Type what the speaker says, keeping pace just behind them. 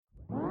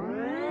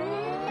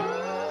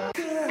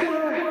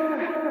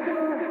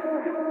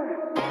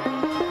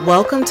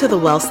Welcome to the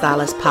Wealth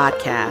Stylist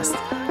Podcast,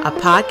 a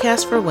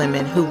podcast for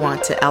women who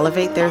want to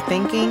elevate their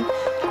thinking,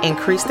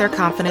 increase their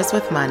confidence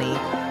with money,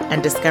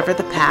 and discover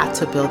the path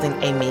to building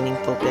a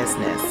meaningful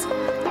business.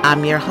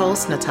 I'm your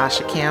host,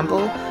 Natasha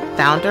Campbell,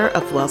 founder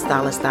of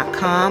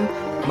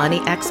WealthStylist.com, money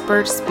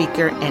expert,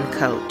 speaker, and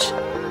coach.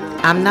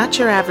 I'm not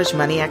your average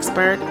money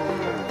expert.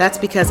 That's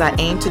because I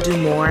aim to do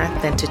more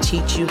than to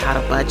teach you how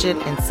to budget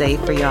and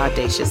save for your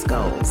audacious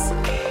goals.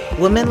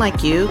 Women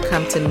like you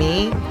come to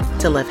me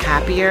to live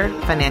happier,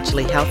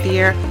 financially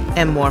healthier,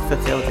 and more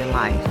fulfilled in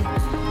life.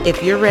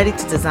 If you're ready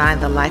to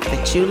design the life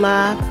that you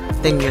love,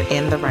 then you're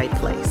in the right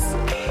place.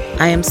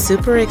 I am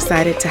super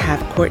excited to have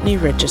Courtney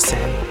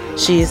Richardson.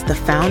 She is the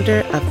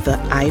founder of the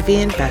Ivy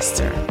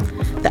Investor.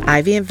 The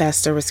Ivy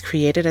Investor was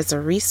created as a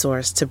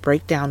resource to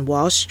break down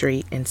Wall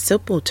Street in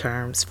simple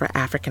terms for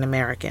African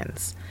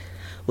Americans.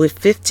 With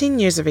 15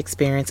 years of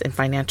experience in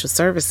financial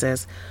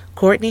services,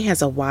 Courtney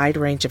has a wide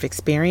range of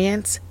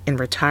experience in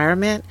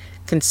retirement,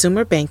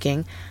 consumer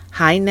banking,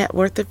 high net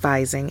worth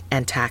advising,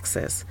 and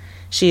taxes.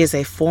 She is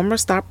a former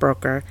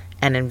stockbroker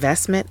and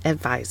investment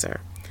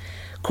advisor.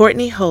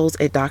 Courtney holds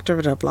a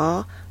doctorate of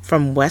law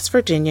from West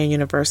Virginia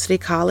University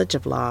College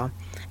of Law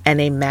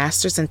and a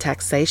master's in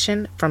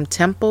taxation from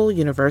Temple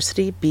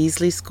University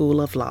Beasley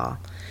School of Law.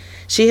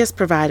 She has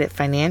provided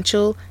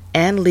financial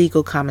and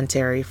legal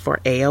commentary for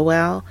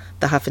AOL,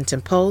 The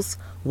Huffington Post,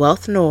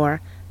 Wealth Noir,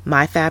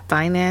 MyFab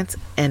Finance,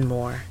 and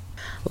more.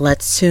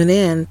 Let's tune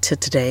in to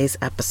today's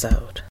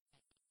episode.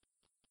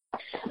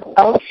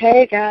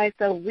 Okay, guys,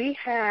 so we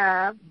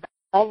have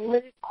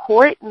lovely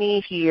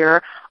Courtney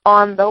here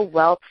on the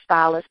Wealth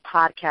Stylist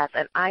Podcast,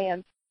 and I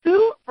am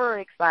super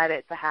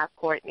excited to have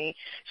Courtney.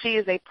 She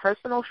is a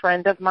personal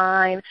friend of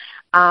mine.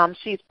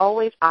 She's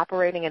always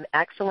operating in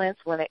excellence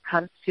when it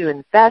comes to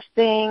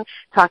investing,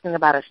 talking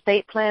about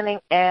estate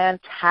planning, and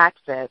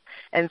taxes.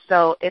 And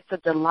so it's a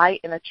delight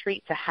and a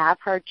treat to have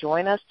her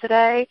join us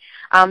today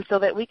so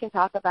that we can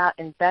talk about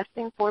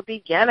investing for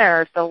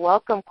beginners. So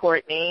welcome,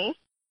 Courtney.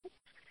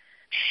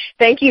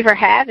 Thank you for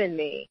having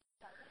me.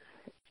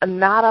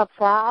 Not a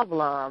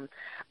problem.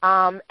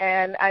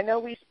 And I know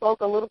we spoke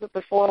a little bit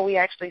before we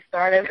actually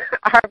started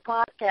our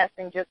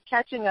podcasting, just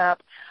catching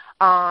up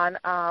on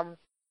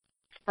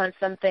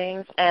some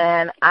things.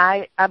 And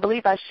I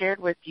believe I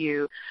shared with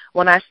you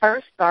when I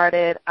first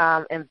started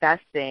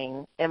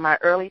investing in my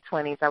early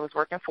 20s, I was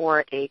working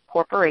for a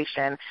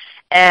corporation,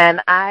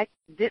 and I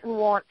didn't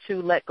want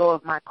to let go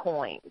of my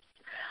coins.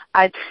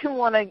 I didn't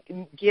want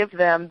to give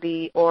them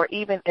or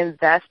even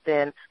invest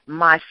in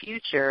my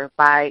future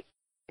by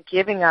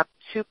giving up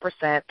 2%,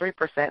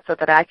 3% so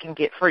that I can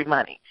get free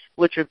money,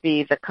 which would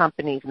be the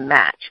company's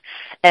match.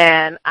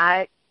 And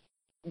I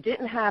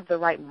didn't have the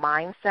right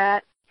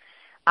mindset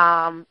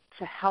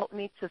to help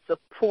me to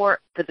support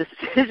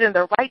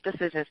the right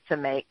decisions to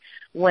make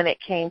when it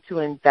came to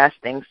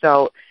investing.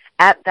 So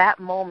at that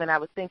moment, I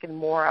was thinking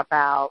more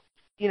about,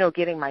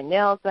 getting my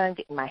nails done,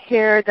 getting my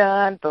hair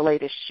done, the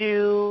latest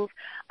shoes,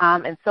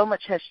 and so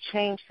much has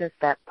changed since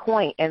that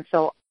point. And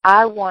so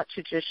I want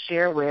to just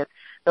share with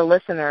the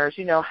listeners,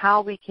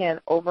 how we can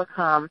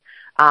overcome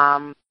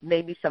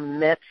maybe some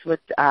myths with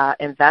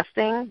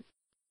investing,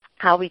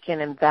 how we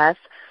can invest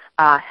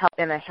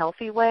in a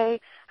healthy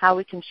way, how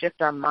we can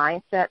shift our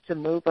mindset to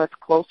move us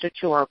closer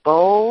to our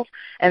goals.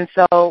 And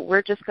so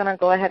we're just going to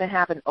go ahead and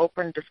have an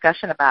open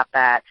discussion about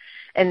that.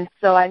 And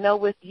so I know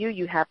with you,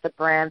 you have the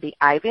brand, the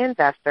Ivy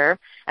Investor,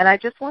 and I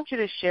just want you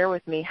to share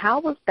with me, how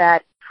was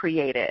that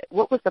created?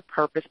 What was the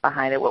purpose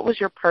behind it? What was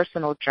your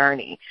personal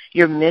journey,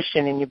 your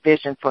mission, and your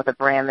vision for the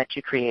brand that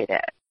you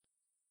created?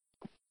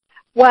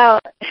 Well,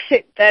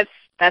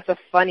 that's a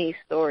funny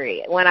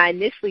story. When I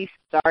initially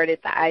started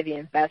the Ivy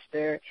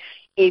Investor,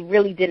 it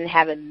really didn't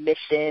have a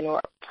mission or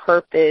a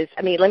purpose.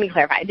 Let me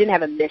clarify. It didn't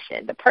have a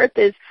mission. The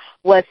purpose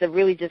was to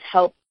really just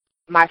help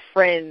my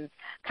friends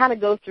kind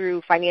of go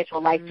through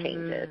financial life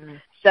changes.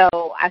 So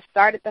I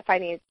started the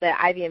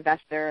Ivy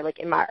Investor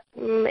in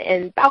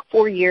about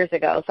 4 years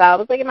ago. So I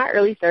was in my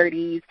early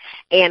 30s,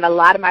 and a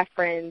lot of my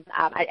friends,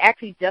 I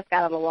actually just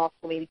got out of law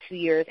school maybe 2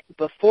 years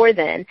before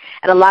then,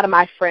 and a lot of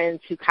my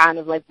friends who kind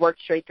of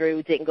worked straight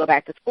through, didn't go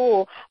back to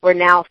school, were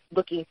now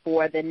looking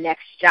for the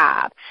next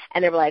job.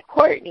 And they were like,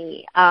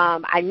 Courtney,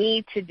 I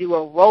need to do a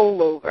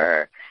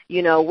rollover.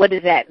 What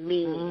does that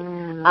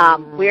mean?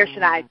 Where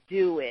should I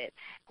do it?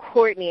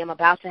 Courtney, I'm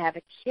about to have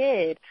a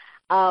kid.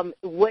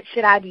 What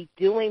should I be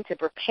doing to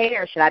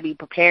prepare? Should I be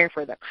preparing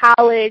for the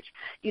college?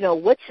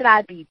 What should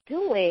I be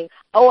doing?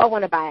 Oh, I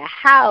want to buy a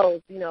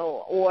house,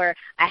 or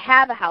I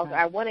have a house, or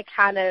I want to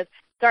kind of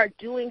start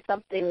doing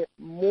something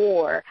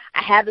more.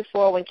 I have this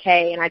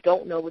 401k, and I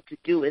don't know what to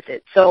do with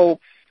it.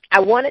 So I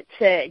wanted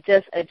to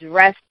just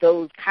address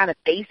those kind of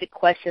basic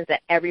questions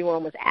that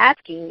everyone was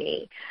asking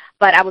me.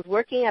 But I was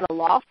working at a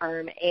law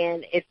firm,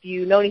 and if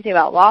you know anything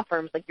about law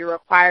firms, you're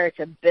required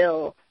to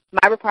bill.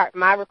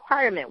 My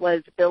requirement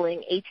was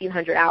billing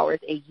 1,800 hours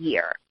a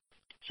year.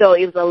 So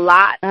it was a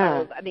lot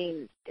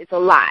it's a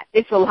lot.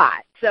 It's a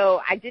lot. So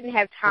I didn't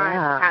have time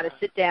to kind of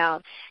sit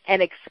down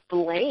and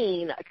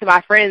explain to my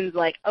friends,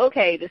 like,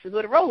 okay, this is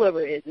what a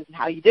rollover is. This is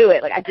how you do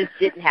it. Like, I just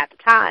didn't have the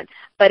time.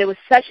 But it was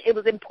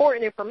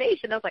important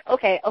information. I was like,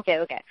 okay.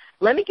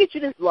 Let me get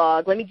you this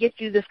blog. Let me get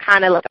you this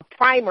kind of like a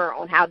primer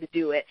on how to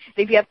do it.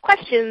 So if you have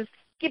questions,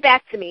 get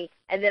back to me,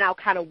 and then I'll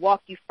kind of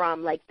walk you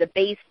from, like, the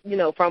base,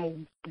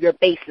 from your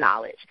base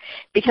knowledge.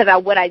 Because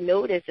what I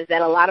noticed is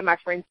that a lot of my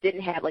friends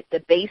didn't have, like,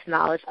 the base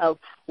knowledge of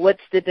what's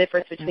the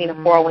difference between a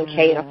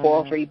 401k and a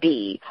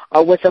 403b,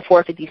 or what's a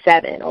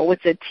 457, or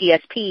what's a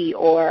TSP,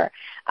 or,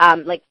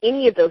 like,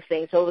 any of those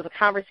things. So it was a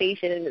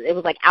conversation, and it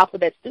was like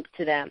alphabet soup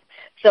to them.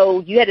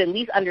 So you had to at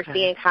least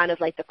understand kind of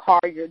like the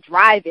car you're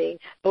driving,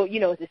 but,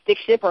 is it stick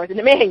shift or is it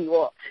a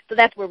manual? So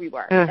that's where we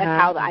were. That's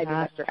how the Ivy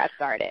Investor got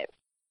started.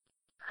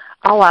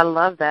 Oh, I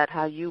love that,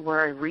 how you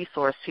were a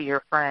resource to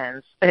your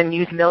friends, and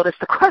you noticed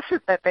the questions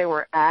that they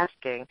were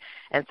asking,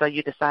 and so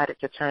you decided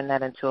to turn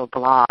that into a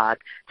blog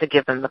to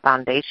give them the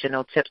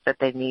foundational tips that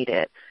they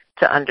needed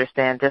to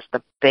understand just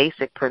the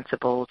basic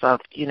principles of,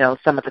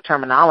 some of the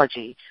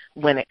terminology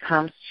when it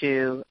comes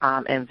to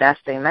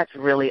investing. That's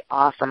really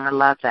awesome. I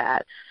love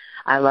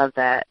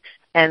that.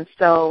 And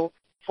so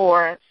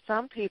for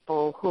some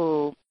people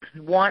who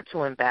want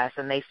to invest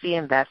and they see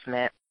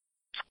investment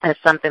as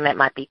something that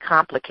might be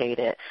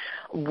complicated,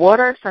 what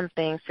are some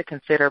things to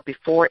consider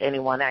before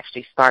anyone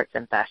actually starts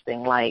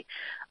investing? Like,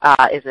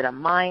 is it a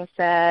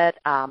mindset?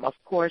 Of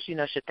course,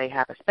 should they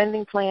have a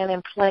spending plan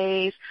in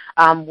place?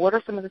 What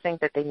are some of the things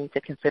that they need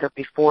to consider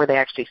before they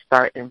actually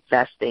start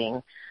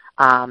investing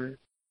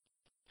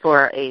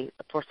for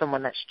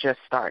someone that's just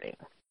starting?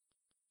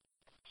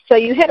 So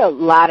you hit a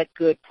lot of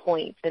good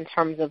points in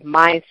terms of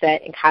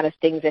mindset and kind of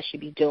things that you should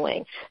be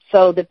doing.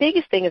 So the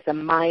biggest thing is a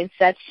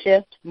mindset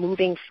shift,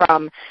 moving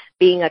from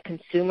being a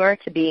consumer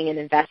to being an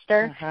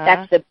investor.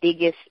 That's the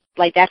biggest,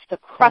 that's the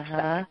crux of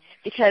it.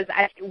 Because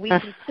we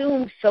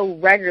consume so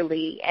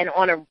regularly, and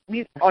on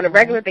a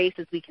regular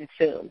basis we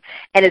consume.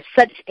 And it's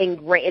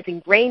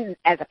ingrained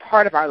as a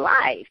part of our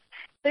life.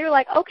 So you're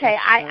like, okay,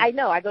 I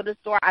know. I go to the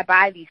store, I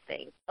buy these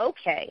things.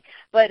 Okay,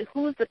 but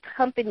who's the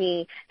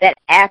company that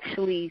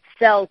actually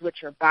sells what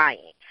you're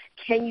buying?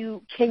 Can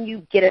you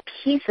get a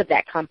piece of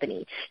that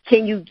company?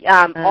 Can you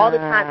all the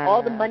time,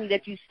 all the money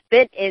that you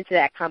spent into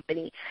that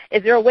company,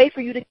 is there a way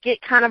for you to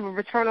get kind of a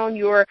return on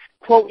your,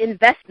 quote,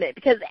 investment?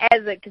 Because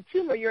as a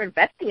consumer, you're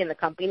investing in the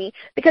company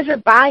because you're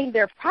buying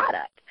their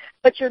product.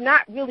 But you're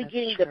not really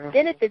getting the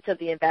benefits of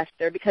the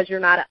investor because you're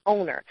not an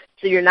owner.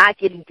 So you're not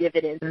getting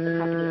dividends if the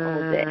company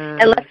owns it.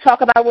 And let's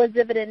talk about what a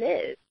dividend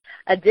is.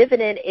 A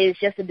dividend is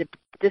just a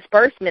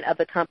disbursement of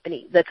the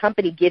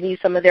company giving you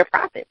some of their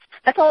profits.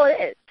 That's all it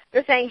is.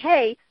 They're saying,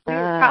 hey, we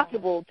were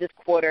profitable this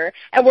quarter,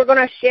 and we're going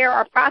to share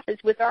our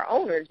profits with our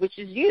owners, which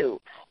is you.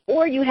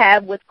 Or you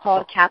have what's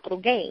called capital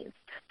gains.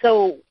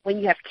 So when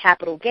you have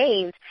capital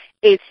gains,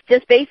 it's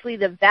just basically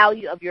the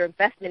value of your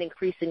investment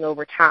increasing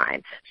over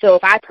time. So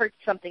if I purchase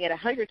something at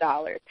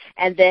 $100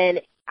 and then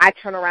I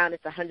turn around,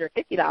 it's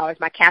 $150,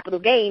 my capital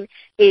gain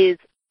is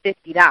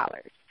 $50.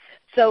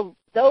 So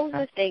those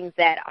are things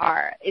that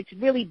it's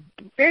really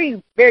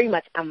very, very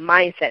much a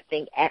mindset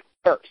thing at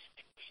first.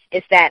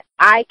 It's that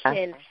I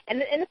can,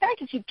 and the fact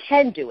that you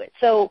can do it.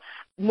 So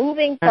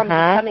moving from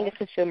becoming a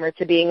consumer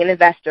to being an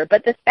investor,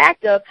 but the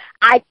fact of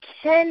I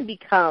can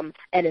become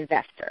an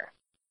investor.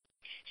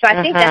 So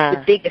I think that's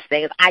the biggest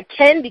thing, is I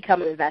can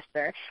become an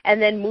investor,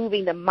 and then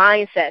moving the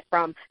mindset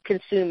from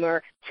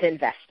consumer to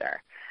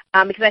investor.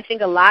 Because I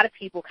think a lot of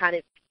people kind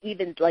of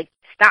even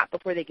stop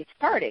before they get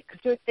started, because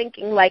they're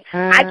thinking I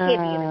can't be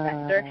an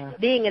investor.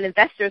 Being an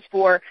investor is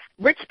for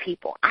rich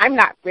people. I'm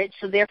not rich,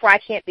 so therefore I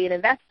can't be an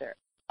investor.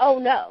 Oh,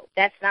 no,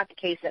 that's not the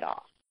case at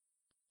all.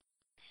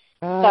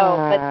 So,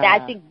 but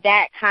I think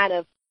that kind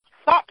of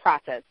thought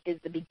process is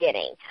the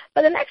beginning.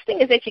 But the next thing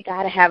is that you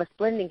got to have a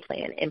spending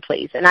plan in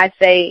place. And I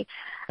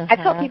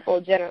tell people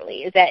generally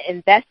is that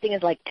investing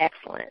is like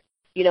excellence.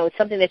 It's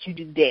something that you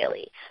do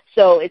daily.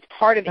 So it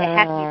has to be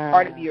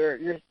part of your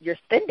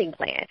spending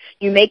plan.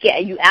 You make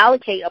it, you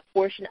allocate a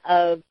portion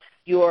of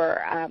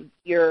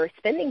your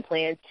spending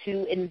plan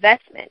to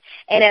investment.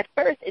 And at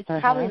first, it's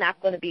probably not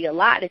going to be a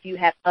lot if you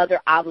have other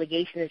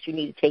obligations that you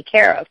need to take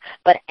care of.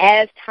 But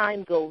as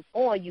time goes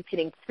on, you can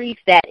increase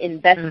that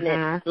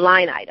investment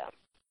line item.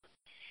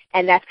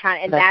 And that's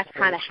kind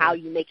of how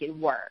you make it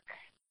work.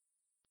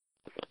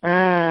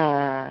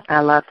 I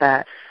love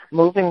that.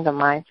 Moving the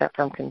mindset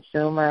from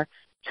consumer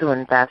to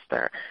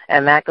investor.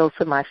 And that goes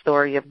to my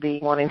story of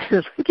wanting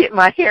to get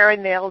my hair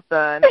and nails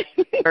done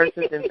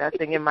versus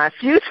investing in my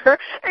future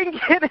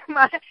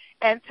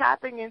and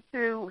tapping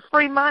into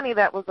free money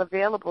that was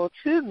available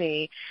to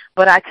me,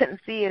 but I couldn't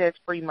see it as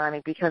free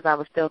money because I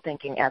was still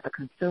thinking as a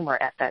consumer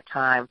at that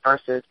time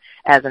versus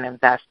as an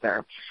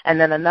investor. And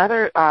then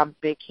another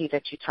big key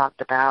that you talked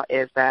about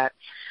is that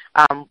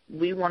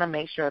we want to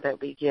make sure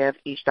that we give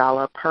each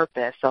dollar a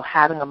purpose. So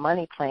having a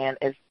money plan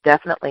is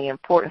definitely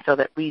important so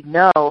that we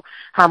know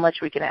how much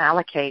we can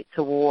allocate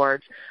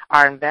towards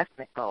our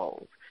investment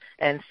goals.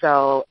 And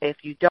so if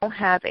you don't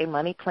have a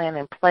money plan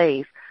in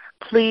place,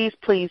 please,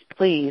 please,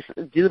 please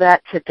do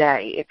that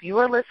today. If you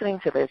are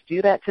listening to this,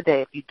 do that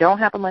today. If you don't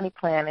have a money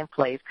plan in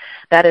place,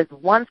 that is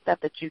one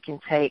step that you can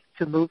take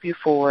to move you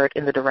forward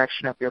in the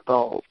direction of your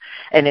goals.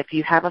 And if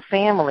you have a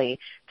family,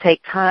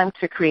 take time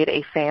to create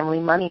a family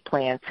money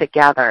plan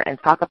together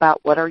and talk about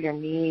what are your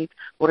needs,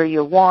 what are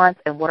your wants,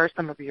 and what are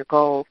some of your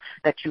goals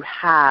that you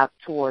have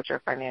towards your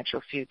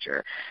financial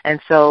future. And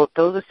so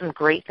those are some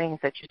great things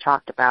that you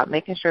talked about,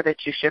 making sure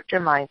that you shift your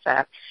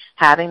mindset,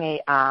 having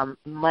a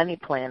money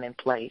plan in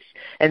place.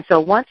 And so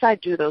once I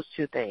do those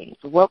two things,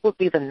 what would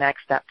be the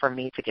next step for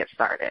me to get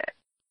started?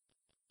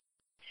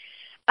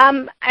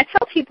 I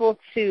tell people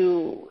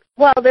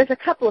there's a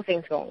couple of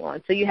things going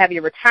on. So you have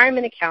your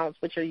retirement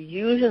accounts, which are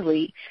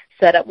usually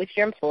set up with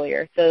your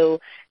employer. So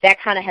that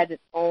kind of has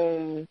its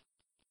own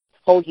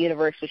whole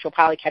universe, which we'll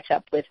probably catch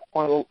up with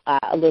on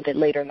a little bit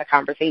later in the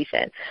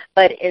conversation.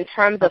 But in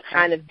terms of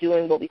kind of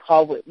doing what we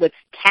call what's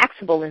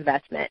taxable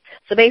investment,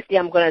 so basically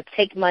I'm going to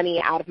take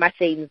money out of my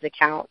savings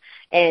account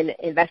and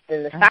invest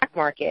in the stock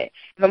market.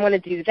 If I'm going to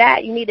do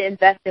that, you need to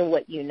invest in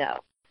what you know.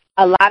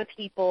 A lot of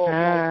people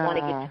want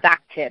to get stock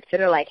tips, and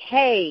they're like,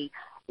 hey,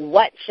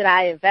 what should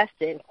I invest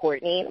in,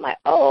 Courtney? And I'm like,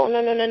 oh,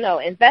 no.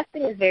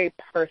 Investing is very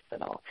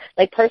personal.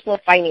 Like personal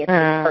finance is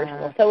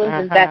personal. So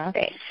is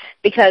investing.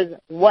 Because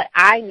what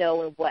I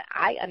know and what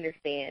I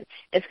understand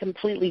is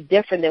completely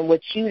different than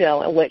what you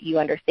know and what you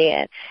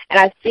understand. And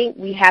I think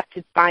we have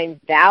to find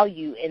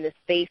value in the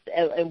space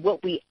and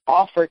what we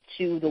offer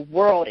to the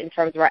world in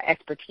terms of our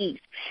expertise.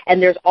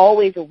 And there's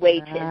always a way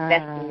to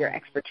invest in your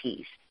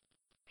expertise.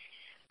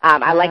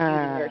 I like using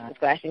nurses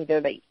because I think they're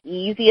the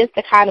easiest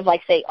to kind of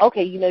like say,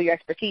 okay, you know your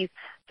expertise.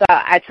 So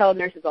I tell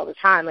nurses all the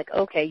time, like,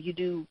 okay, you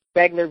do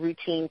regular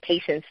routine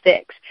patient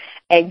sticks,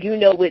 and you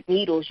know what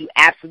needles you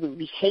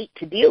absolutely hate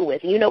to deal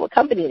with, and you know what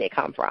company they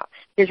come from.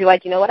 Because you're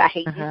like, you know what, I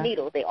hate these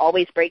needles. They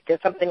always break.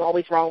 There's something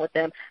always wrong with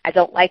them. I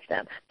don't like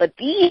them. But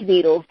these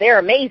needles, they're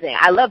amazing.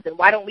 I love them.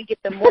 Why don't we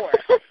get them more?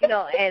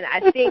 And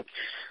I think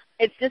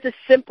it's just as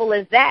simple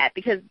as that,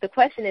 because the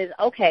question is,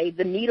 okay,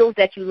 the needles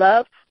that you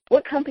love,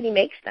 what company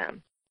makes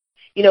them?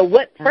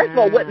 First of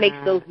all, what makes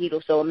those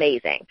needles so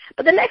amazing?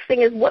 But the next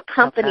thing is what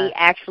company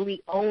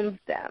actually owns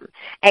them,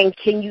 and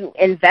can you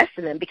invest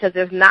in them? Because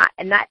not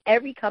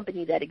every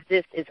company that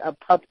exists is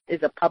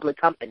a public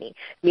company,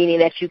 meaning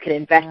that you can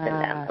invest in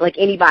them. Like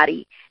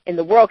anybody in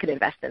the world can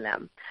invest in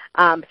them.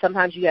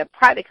 Sometimes you have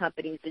private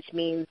companies, which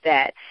means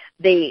that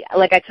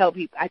I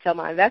tell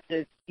my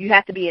investors, you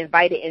have to be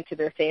invited into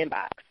their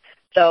sandbox.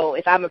 So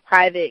if I'm a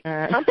private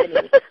company,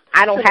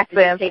 I don't have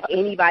to take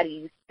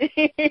anybody's.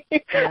 I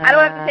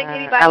don't have to take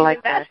anybody's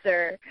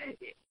investor.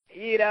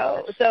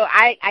 So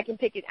I can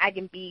pick it. I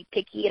can be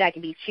picky and I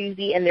can be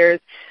choosy. And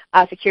there's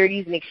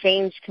Securities and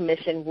Exchange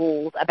Commission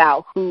rules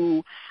about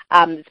who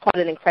is called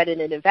an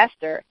accredited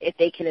investor if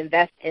they can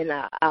invest in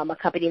a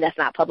company that's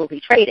not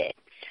publicly traded.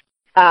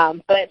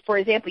 But, for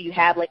example, you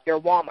have, like, your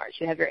Walmarts,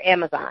 you have your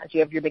Amazons, you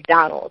have your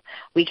McDonald's.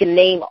 We can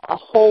name a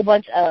whole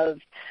bunch of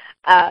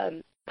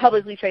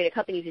publicly traded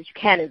companies that you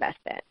can invest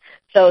in.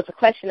 So it's a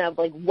question of,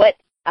 like, what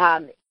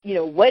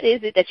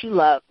is it that you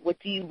love? What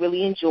do you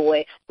really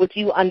enjoy? What do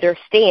you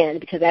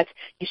understand? Because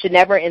you should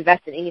never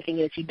invest in anything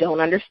that you don't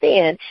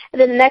understand.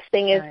 And then the next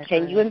thing is,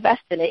 can you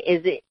invest in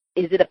it?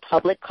 Is it a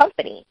public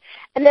company?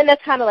 And then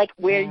that's kind of like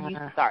where you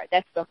start.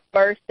 That's the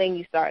first thing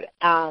you start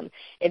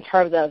in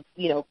terms of,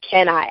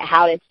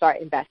 how to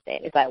start investing.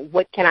 It's like,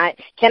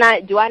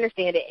 do I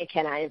understand it and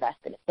can I invest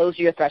in it? Those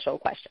are your threshold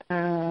questions.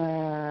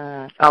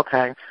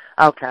 Okay.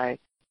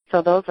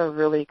 So those are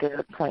really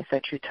good points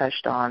that you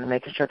touched on,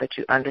 making sure that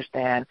you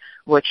understand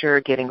what you're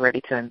getting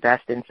ready to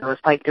invest in. So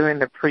it's like doing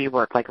the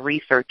pre-work, like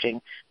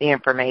researching the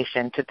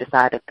information to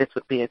decide if this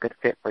would be a good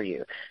fit for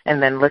you,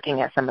 and then looking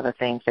at some of the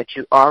things that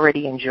you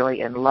already enjoy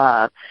and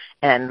love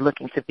and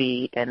looking to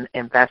be an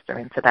investor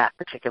into that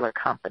particular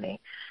company.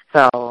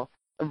 So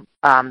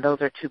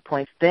those are 2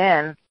 points.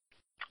 Then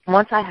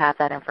once I have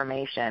that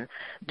information,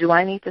 do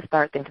I need to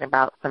start thinking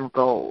about some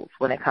goals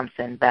when it comes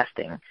to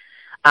investing?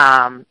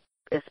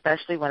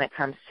 Especially when it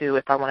comes to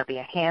if I want to be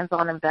a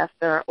hands-on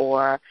investor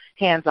or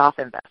hands-off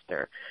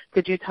investor.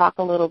 Could you talk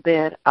a little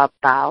bit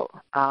about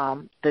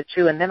the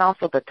two, and then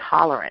also the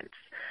tolerance?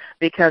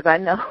 Because I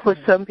know with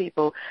some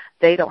people,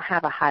 they don't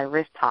have a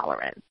high-risk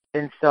tolerance.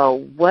 And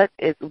so what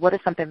is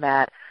something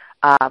that,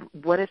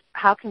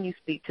 how can you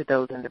speak to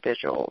those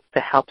individuals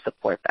to help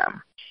support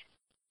them?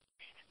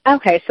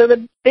 Okay, so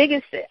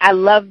I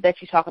love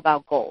that you talk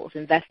about goals,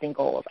 investing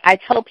goals. I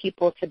tell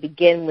people to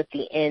begin with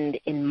the end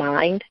in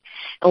mind.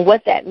 And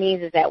what that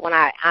means is that when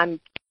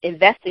I'm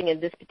investing in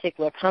this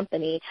particular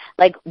company,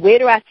 like, where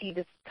do I see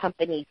this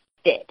company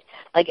fit?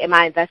 Like, am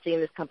I investing in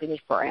this company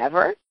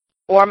forever?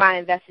 Or am I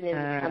investing in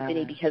this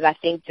company because I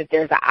think that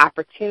there's an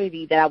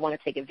opportunity that I want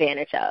to take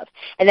advantage of?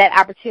 And that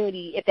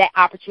opportunity, if that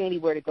opportunity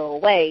were to go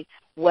away,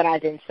 would I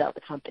then sell the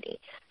company?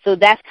 So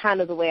that's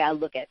kind of the way I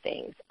look at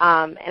things.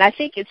 And I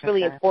think it's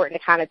really important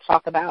to kind of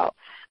talk about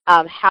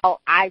how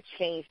I've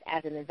changed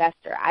as an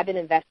investor. I've been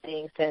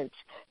investing since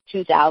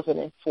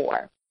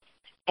 2004.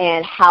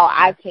 and how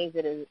I've changed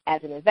it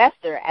as an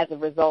investor as a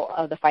result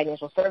of the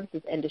financial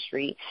services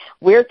industry.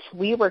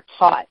 We were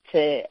taught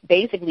to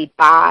basically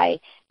buy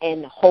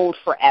and hold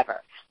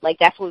forever. Like,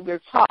 that's what we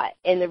were taught.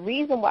 And the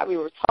reason why we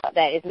were taught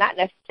that is not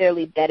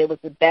necessarily that it was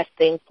the best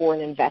thing for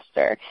an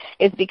investor.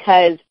 It's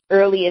because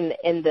early in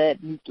the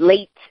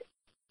late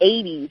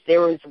 80s,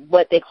 there was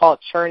what they called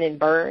churn and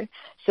burn.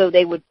 So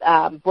they would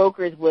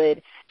brokers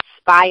would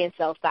buy and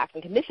sell stocks,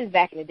 and commissions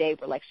back in the day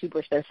were like super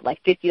expensive,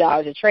 like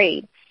 $50 a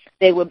trade.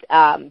 They would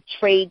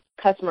trade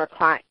customer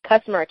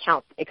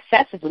accounts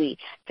excessively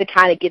to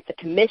kind of get the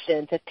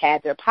commission to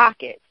pad their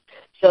pockets.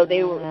 So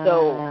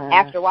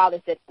after a while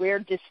they said, we're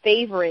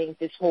disfavoring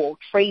this whole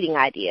trading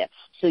idea.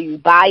 So you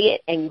buy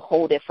it and you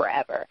hold it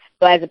forever.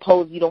 So as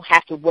opposed, you don't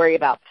have to worry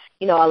about,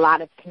 a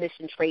lot of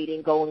commission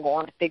trading going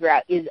on to figure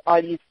out,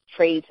 are these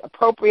trades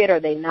appropriate? Are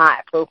they not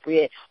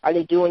appropriate? Are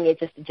they doing it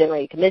just to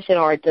generate commission,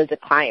 or does the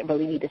client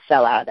really need to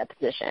sell out of that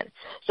position?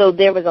 So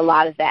there was a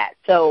lot of that.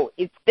 So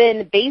it's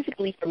been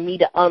basically for me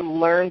to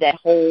unlearn that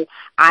whole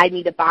I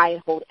need to buy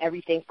and hold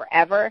everything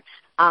forever.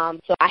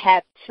 So I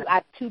have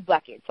two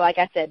buckets. So like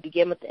I said,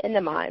 begin with the end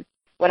in mind.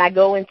 When I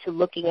go into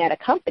looking at a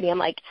company, I'm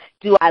like,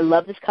 do I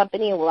love this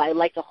company and will I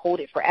like to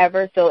hold it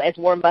forever? So as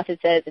Warren Buffett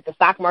says, if the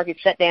stock market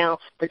shut down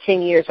for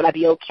 10 years, would I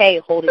be okay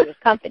holding this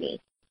company?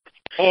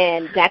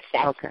 And that's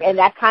okay. And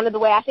that's kind of the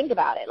way I think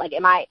about it. Like,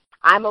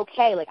 I'm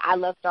okay. Like, I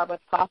love Starbucks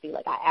coffee.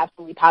 Like, I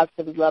absolutely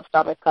positively love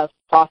Starbucks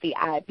coffee.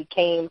 I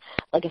became,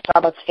 like, a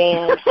Starbucks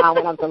fan when I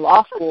was in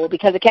law school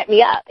because it kept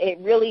me up. It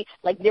really,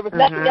 like, there was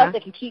nothing else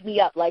that could keep me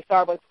up like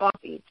Starbucks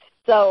coffee.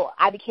 So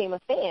I became a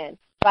fan.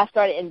 So I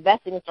started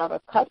investing in Starbucks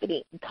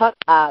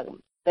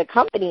the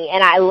company,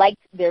 and I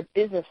liked their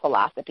business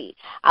philosophy.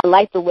 I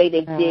liked the way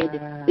they did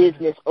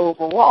business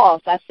overall.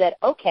 So I said,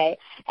 okay,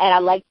 and I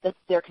liked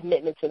their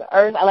commitment to the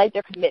earth. I liked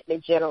their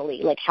commitment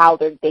generally, like how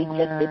they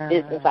just did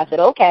business. I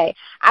said, okay,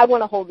 I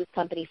want to hold this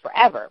company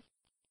forever.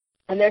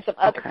 And there's some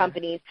other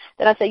companies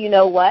that I said, you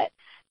know what?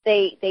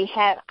 They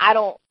have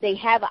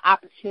an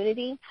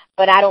opportunity,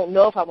 but I don't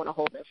know if I want to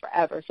hold it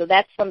forever. So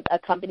that's a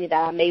company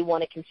that I may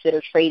want to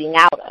consider trading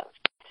out of.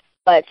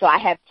 But so I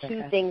have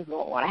two things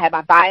going on. I have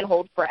my buy and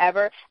hold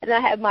forever, and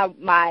then I have my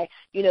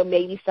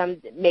maybe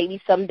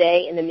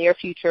someday in the near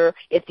future,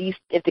 if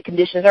the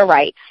conditions are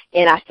right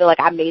and I feel like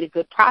I made a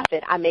good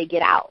profit, I may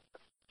get out.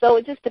 So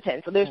it just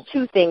depends. So there's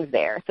two things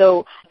there.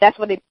 So that's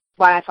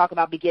why I talk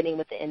about beginning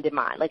with the end in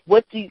mind. Like,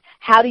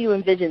 how do you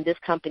envision this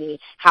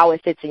company, how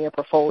it fits in your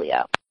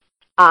portfolio?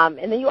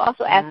 And then you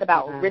also asked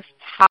about risk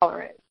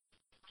tolerance.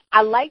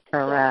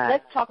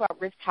 Let's talk about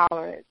risk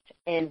tolerance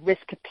and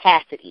risk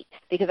capacity,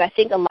 because I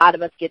think a lot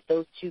of us get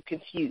those two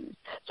confused.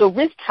 So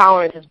risk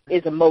tolerance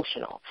is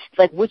emotional. It's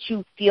like what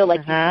you feel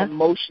like you can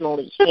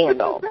emotionally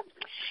handle.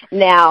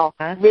 Now,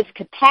 risk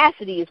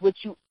capacity is what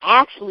you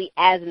actually,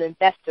 as an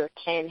investor,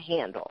 can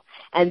handle.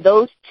 And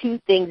those two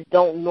things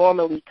don't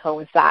normally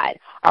coincide.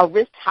 Our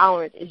risk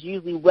tolerance is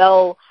usually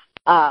well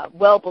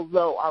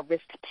below our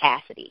risk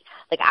capacity.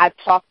 Like, I've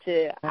talked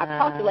to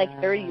like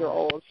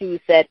 30-year-olds who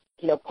said,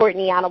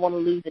 Courtney, I don't want to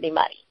lose any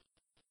money.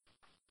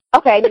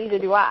 Okay, neither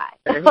do I.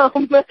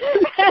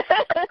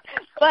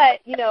 But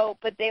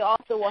they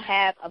also will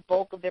have a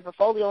bulk of their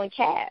portfolio in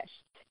cash.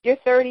 You're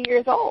 30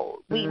 years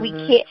old. We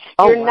can't.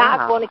 You're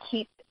not going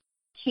to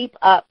keep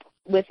up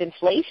with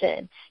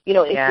inflation. If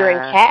you're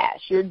in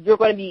cash,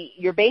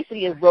 you're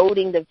basically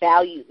eroding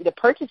the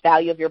purchase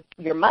value of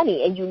your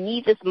money, and you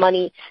need this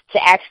money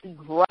to actually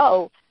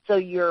grow so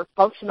you're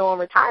functional in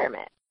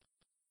retirement.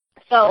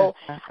 So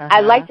I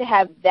like to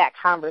have that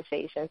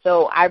conversation.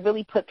 So I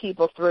really put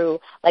people through,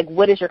 like,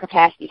 what is your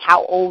capacity?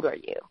 How old are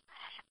you?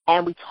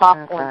 And we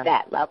talk on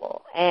that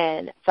level.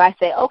 And so I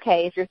say,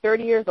 okay, if you're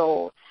 30 years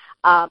old,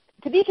 to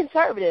be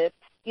conservative,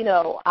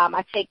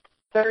 I take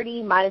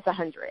 30 minus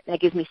 100. That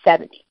gives me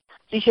 70.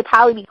 So you should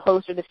probably be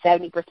closer to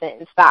 70%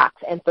 in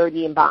stocks and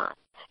 30 in bonds.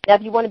 Now,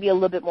 if you want to be a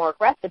little bit more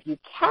aggressive, you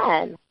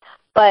can.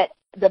 But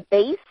the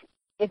base,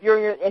 if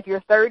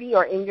you're 30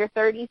 or in your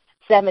 30s,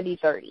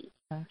 70-30.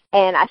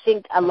 And I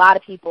think a lot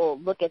of people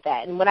look at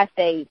that. And when I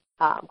say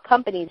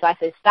companies, I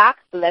say stocks,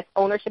 so that's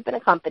ownership in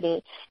a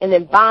company, and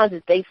then bonds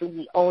is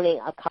basically owning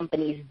a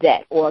company's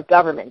debt or a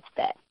government's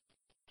debt.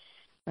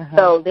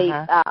 So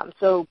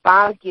so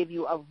bonds give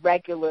you a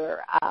regular,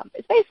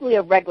 it's basically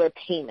a regular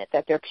payment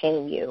that they're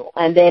paying you,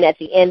 and then at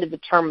the end of the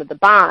term of the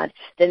bond,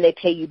 then they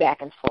pay you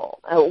back in full,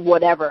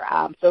 whatever.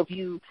 So if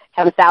you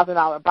have a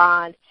 $1,000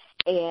 bond,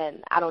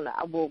 and I don't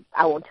know,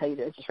 I won't tell you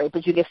the interest rate,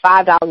 but you get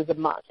 $5 a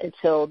month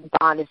until the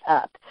bond is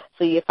up.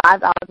 So you get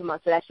 $5 a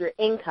month, so that's your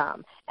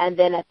income. And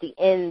then at the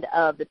end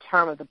of the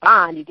term of the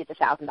bond, you get the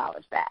 $1,000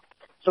 back.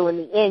 So in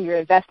the end, you're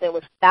investing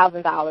with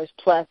 $1,000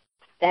 plus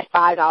that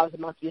 $5 a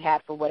month you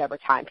had for whatever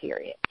time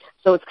period.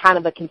 So it's kind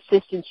of a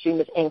consistent stream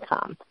of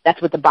income.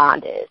 That's what the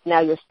bond is.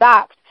 Now your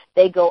stocks,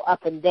 they go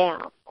up and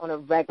down on a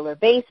regular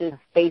basis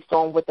based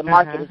on what the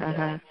market is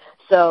doing.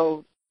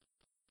 So,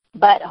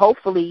 but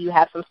hopefully you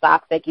have some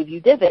stocks that give you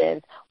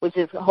dividends, which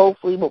is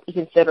hopefully what we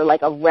consider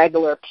like a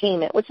regular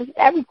payment, which is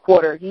every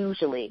quarter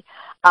usually.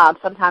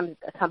 Sometimes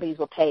companies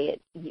will pay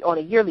it on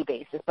a yearly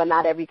basis, but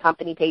not every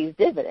company pays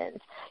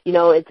dividends. You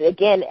know, it's,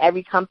 again,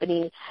 every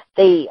company,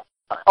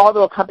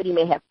 although a company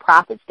may have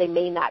profits, they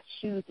may not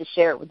choose to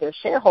share it with their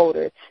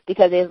shareholders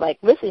because it's like,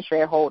 listen,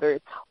 shareholders,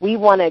 we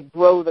want to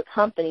grow the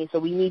company, so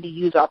we need to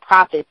use our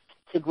profits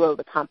to grow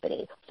the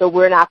company. So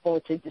we're not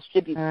going to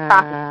distribute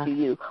profits to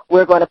you.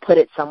 We're going to put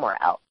it somewhere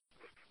else.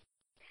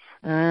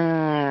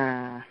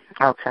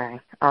 Okay.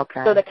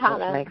 So to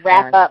kind of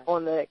wrap up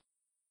on the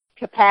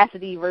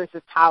capacity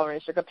versus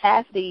tolerance. Your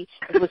capacity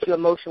is what you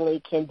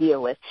emotionally can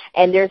deal with.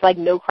 And there's like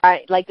no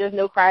crying, like there's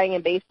no crying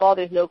in baseball,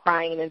 there's no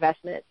crying in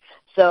investment.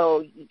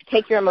 So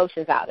take your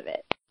emotions out of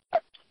it.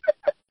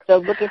 So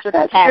look at your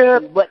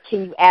capacity. What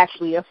can you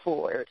actually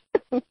afford?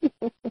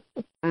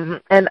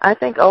 And I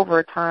think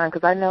over time,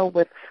 because I know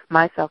with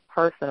myself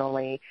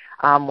personally,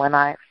 when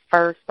I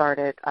first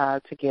started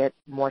to get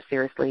more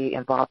seriously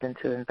involved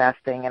into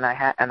investing, and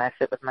I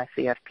sit with my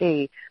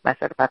CFP, my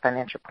Certified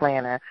Financial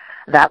Planner,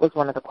 that was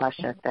one of the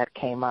questions that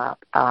came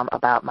up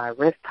about my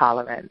risk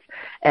tolerance.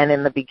 And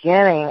in the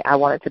beginning, I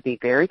wanted to be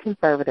very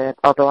conservative,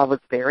 although I was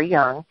very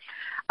young.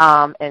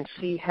 And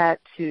she had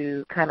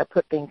to kind of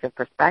put things in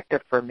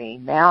perspective for me.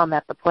 Now I'm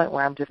at the point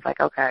where I'm just like,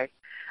 okay,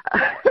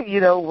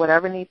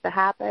 whatever needs to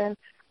happen,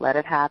 let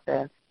it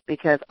happen.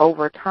 Because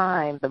over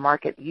time, the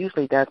market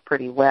usually does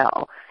pretty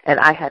well. And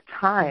I had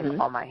time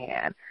on my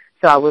hand.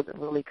 So I wasn't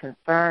really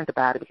concerned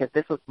about it because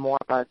this was more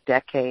of a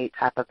decade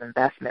type of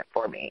investment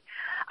for me.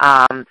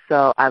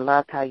 So I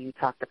loved how you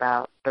talked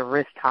about the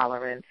risk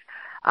tolerance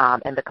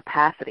and the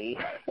capacity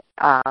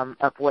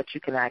of what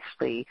you can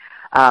actually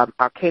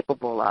are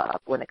capable of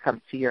when it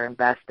comes to your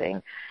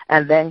investing.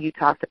 And then you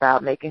talked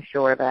about making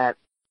sure that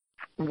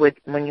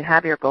when you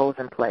have your goals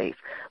in place,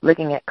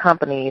 looking at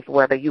companies,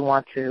 whether you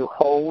want to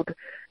hold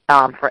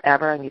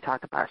forever, and you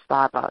talked about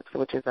Starbucks,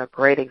 which is a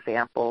great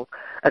example,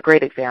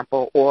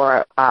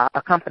 or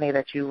a company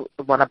that you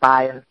want to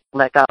buy and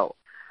let go.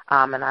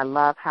 And I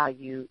love how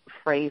you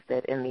phrased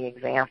it in the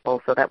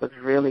example, so that was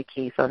really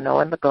key. So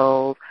knowing the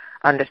goals,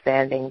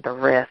 understanding the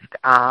risk.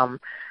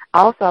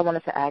 Also, I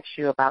wanted to ask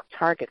you about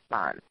target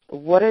funds.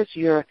 What is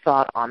your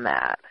thought on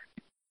that?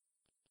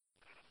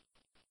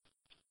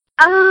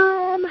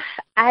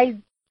 I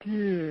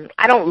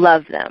don't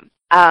love them.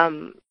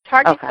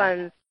 Target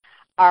funds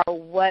are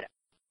what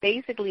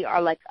basically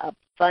are like a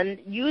fund.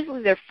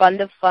 Usually they're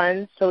fund of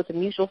funds, so it's a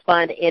mutual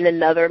fund in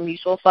another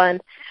mutual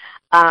fund,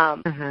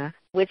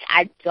 which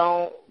I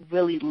don't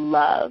really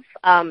love.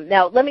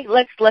 Now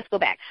let's go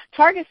back.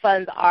 Target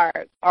funds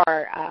are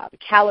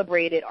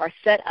calibrated or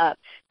set up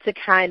to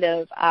kind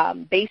of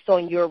based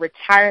on your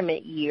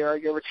retirement year,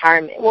 your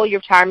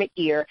retirement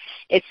year.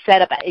 It's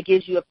set up. It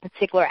gives you a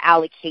particular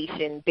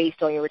allocation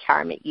based on your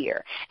retirement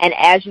year, and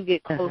as you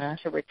get closer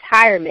to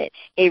retirement,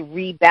 it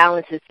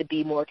rebalances to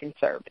be more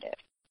conservative.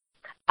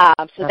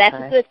 So that's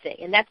a good thing,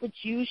 and that's what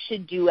you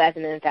should do as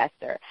an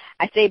investor.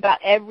 I say about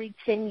every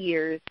 10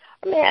 years,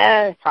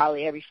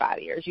 probably every 5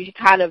 years, you should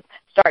kind of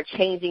start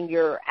changing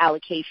your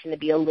allocation to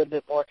be a little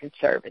bit more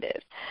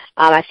conservative.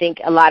 I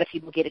think a lot of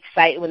people get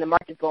excited when the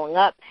market's going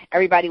up.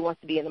 Everybody wants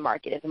to be in the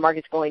market. If the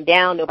market's going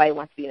down, nobody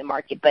wants to be in the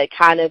market. But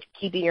kind of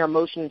keeping your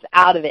emotions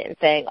out of it and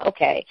saying,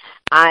 okay,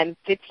 I'm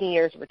 15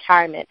 years of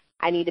retirement.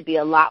 I need to be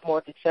a lot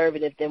more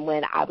conservative than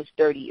when I was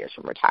 30 years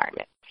from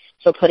retirement.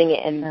 So putting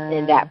it in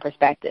that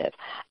perspective.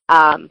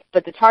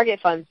 But the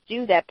target funds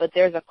do that, but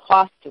there's a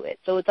cost to it.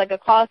 So it's like a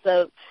cost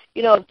of,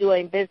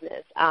 doing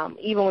business.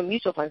 Even with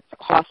mutual funds,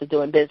 it's a cost of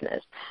doing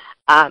business.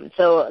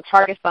 So a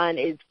target fund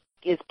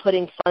is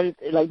putting funds,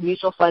 like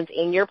mutual funds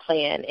in your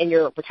plan, in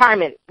your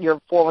retirement, your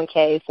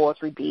 401k,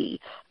 403b,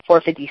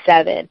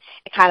 457.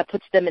 It kind of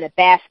puts them in a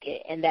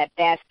basket, and that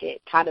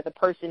basket, kind of the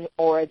person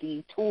or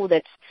the tool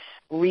that's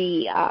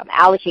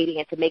reallocating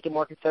it to make it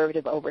more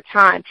conservative over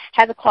time,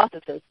 has a cost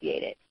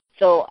associated.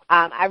 So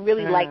I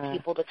really like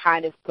people to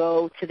kind of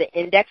go to the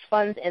index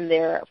funds in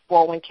their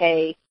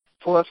 401k,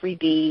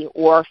 403b,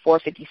 or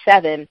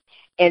 457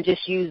 and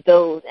just use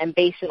those and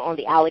base it on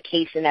the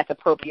allocation that's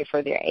appropriate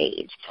for their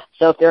age.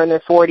 So if they're in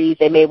their 40s,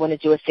 they may want to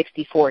do a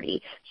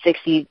 60-40,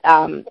 60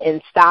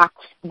 in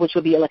stocks, which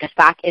would be like a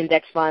stock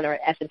index fund or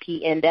S&P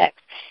index,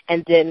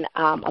 and then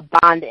a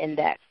bond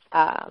index.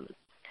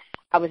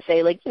 I would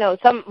say,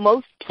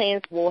 most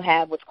plans will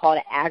have what's called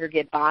an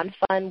aggregate bond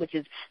fund, which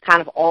is kind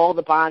of all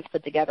the bonds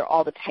put together,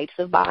 all the types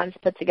of bonds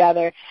put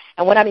together.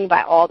 And what I mean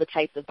by all the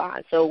types of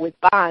bonds, so with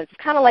bonds,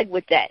 it's kind of like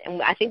with debt,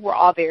 and I think we're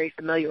all very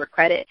familiar with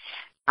credit.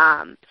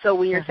 So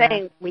when you're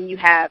saying when you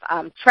have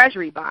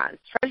treasury bonds,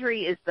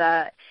 treasury is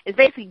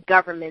basically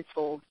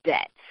governmental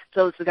debt.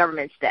 So it's the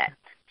government's debt.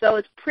 So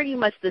it's pretty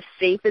much the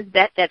safest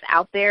debt that's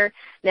out there.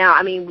 Now,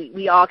 I mean,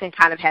 we all can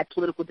kind of have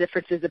political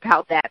differences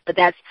about that, but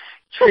that's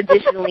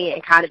traditionally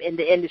and kind of in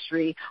the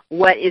industry,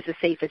 what is the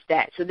safest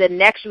debt. So then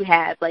next you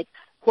have, like,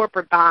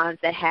 corporate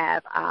bonds that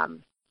have,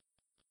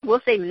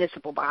 we'll say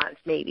municipal bonds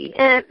maybe.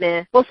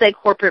 We'll say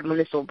corporate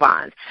municipal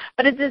bonds.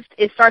 But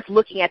it starts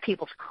looking at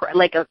people's,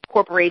 like a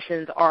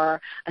corporation's or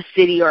a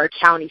city or a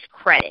county's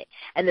credit.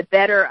 And the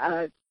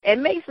better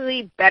And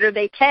basically, better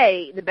they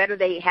pay, the better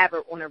they have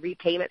it on a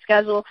repayment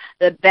schedule,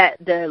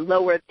 the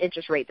lower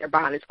interest rate their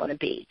bond is going to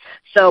be.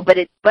 So, but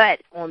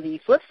on the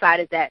flip side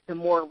is that the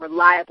more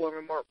reliable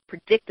and more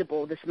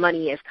predictable this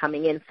money is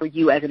coming in for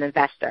you as an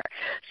investor.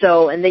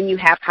 So, and then you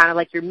have kind of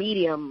like your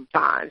medium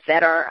bonds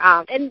that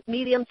are and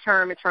medium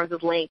term in terms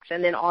of lengths,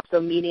 and then also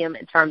medium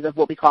in terms of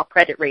what we call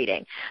credit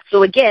rating.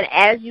 So again,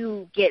 as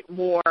you get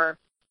more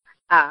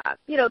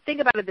think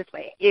about it this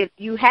way. If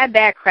you have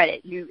bad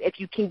credit, if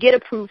you can get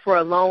approved for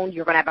a loan,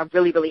 you're going to have a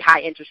really, really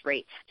high interest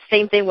rate.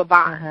 Same thing with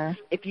bonds.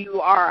 If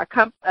you are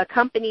a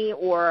company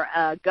or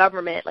a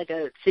government, like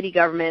a city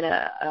government,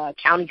 a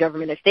county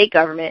government, a state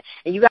government,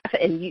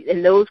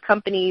 and those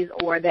companies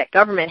or that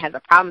government has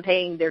a problem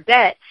paying their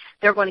debt,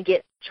 they're going to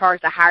get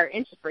charged a higher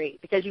interest rate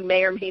because you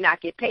may or may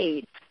not get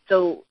paid.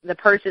 So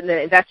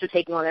the investor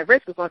taking on that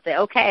risk is going to say,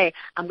 okay,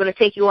 I'm going to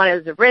take you on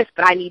as a risk,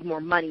 but I need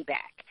more money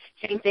back.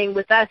 Same thing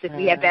with us. If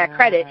we have bad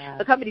credit,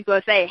 the company's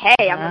going to say,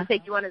 hey, I'm going to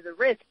take you on as a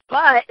risk,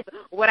 but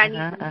what I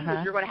need from you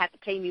is you're going to have to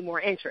pay me more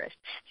interest.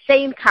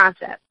 Same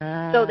concept.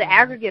 So the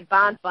aggregate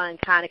bond fund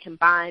kind of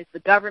combines the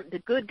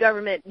good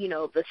government,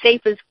 the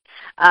safest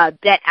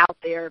debt out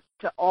there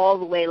to all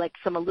the way like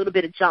a little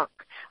bit of junk,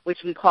 which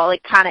we call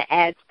it, kind of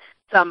adds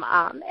some,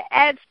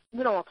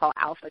 we don't want to call it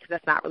alpha because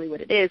that's not really what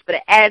it is, but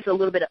it adds a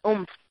little bit of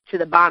oomph to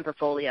the bond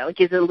portfolio. It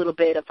gives it a little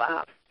bit of,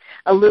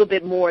 a little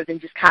bit more than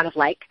just kind of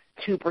like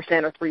 2%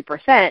 or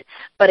 3%.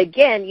 But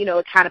again,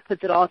 it kind of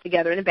puts it all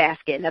together in a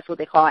basket, and that's what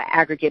they call an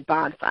aggregate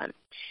bond fund.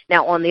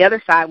 Now, on the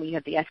other side, when you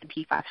have the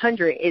S&P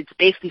 500, it's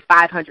basically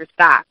 500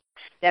 stocks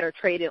that are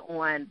traded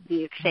on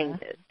the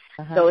exchanges.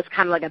 So it's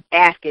kind of like a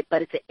basket,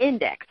 but it's an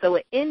index. So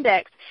an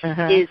index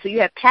is, so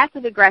you have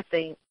passive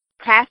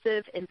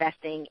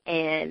investing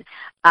and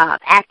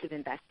active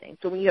investing.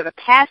 So when you have a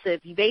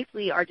passive, you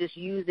basically are just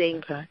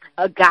using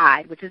a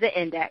guide, which is an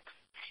index,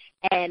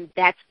 and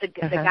that's the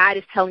guide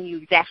is telling you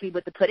exactly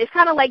what to put. It's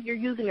kind of like you're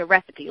using a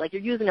recipe, like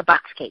you're using a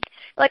box cake.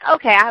 Like,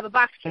 okay, I have a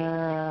box cake,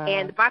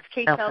 and the box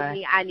cake tells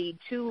me I need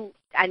two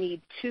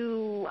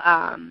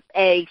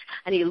eggs,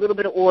 I need a little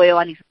bit of oil,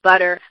 I need some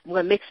butter. I'm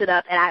going to mix it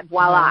up, and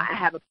voila, I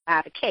have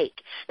a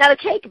cake. Now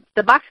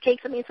the box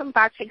cakes, some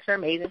box cakes are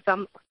amazing,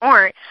 some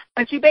aren't,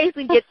 but you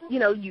basically get,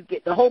 you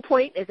get the whole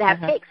point is to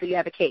have cake, so you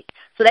have a cake.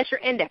 So that's your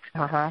index.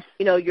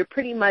 You're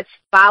pretty much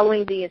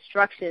following the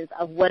instructions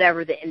of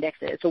whatever the index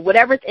is. So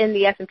whatever's in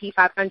the S&P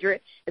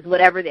 500 is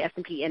whatever the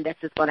S&P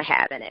index is going to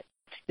have in it.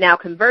 Now,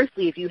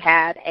 conversely, if you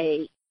have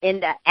in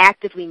the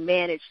actively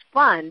managed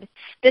fund,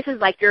 this is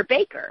like your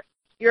baker.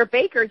 You're a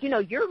baker,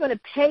 you're going to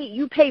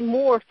pay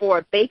more for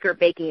a baker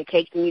baking a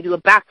cake than you do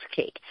a box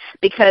cake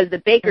because the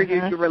baker,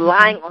 you're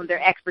relying on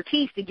their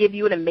expertise to give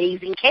you an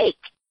amazing cake.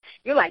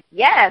 You're like,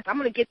 yes, I'm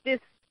going to get this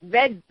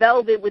red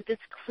velvet with this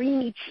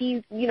creamy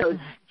cheese,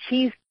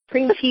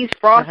 cream cheese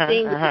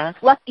frosting, with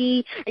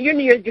fluffy, and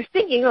you're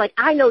thinking, you're like,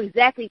 I know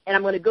exactly, and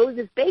I'm going to go to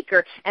this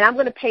baker, and I'm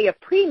going to pay a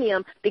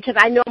premium because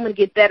I know I'm going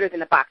to get better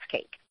than a box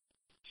cake.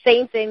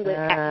 Same thing with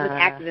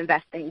active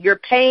investing. You're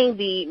paying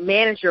the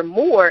manager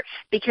more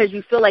because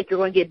you feel like you're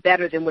going to get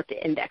better than what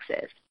the index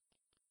is.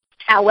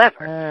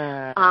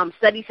 However,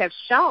 studies have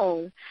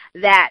shown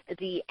that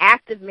the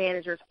active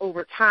managers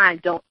over time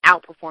don't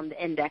outperform the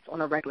index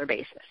on a regular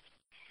basis.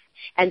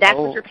 And that's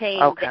what you're paying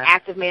the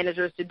active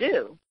managers to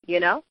do,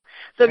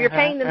 So if you're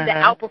paying them to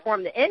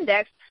outperform the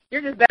index,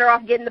 you're just better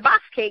off getting the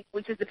box cake,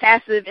 which is the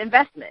passive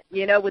investment,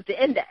 with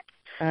the index.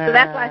 So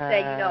that's why I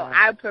say,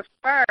 I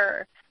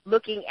prefer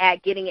looking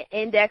at getting an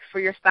index for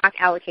your stock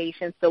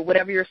allocation, so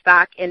whatever your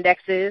stock index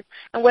is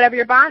and whatever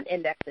your bond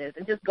index is,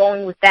 and just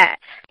going with that.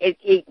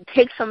 It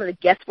takes some of the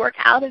guesswork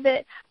out of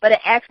it, but it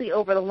actually,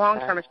 over the long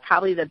term, is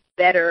probably the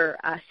better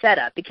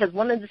setup, because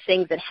one of the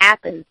things that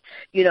happens,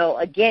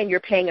 again, you're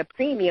paying a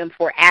premium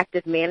for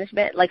active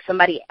management, like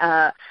somebody,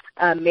 a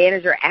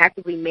manager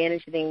actively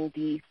managing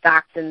the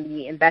stocks and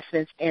the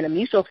investments in a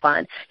mutual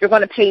fund. You're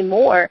going to pay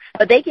more,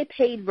 but they get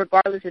paid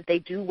regardless if they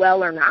do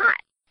well or not.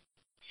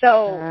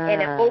 So,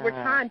 and over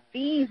time,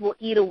 fees will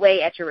eat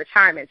away at your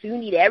retirement. So you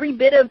need every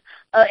bit of,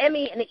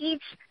 and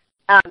each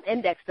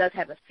index does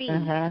have a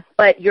fee,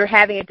 but you're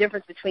having a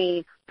difference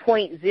between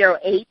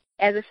 0.08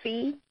 as a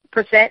fee,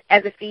 percent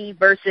as a fee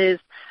versus,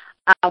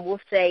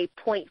 we'll say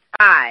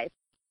 0.5%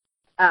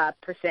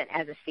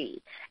 as a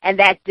fee. And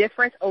that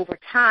difference over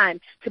time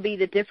could be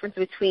the difference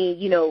between,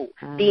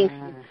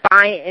 being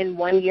fine in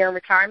 1 year in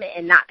retirement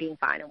and not being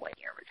fine in 1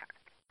 year in retirement.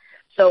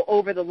 So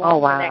over the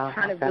long run, that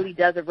kind of really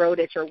does erode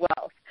at your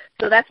wealth.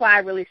 So that's why I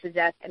really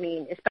suggest,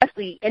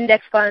 especially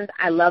index funds,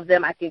 I love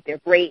them. I think they're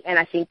great, and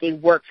I think they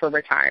work for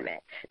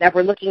retirement. Now, if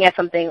we're looking at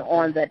something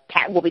on the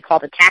what we call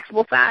the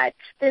taxable side,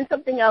 then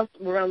something else,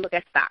 we're going to look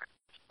at stocks,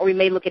 or we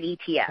may look at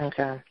ETFs.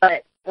 Okay.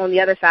 But on the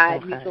other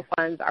side, mutual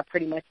funds are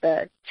pretty much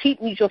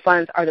cheap mutual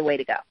funds are the way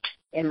to go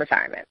in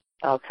retirement.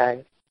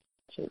 Okay.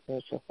 Cheap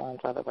mutual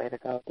funds are the way to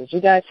go. Did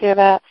you guys hear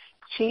that?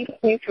 Cheap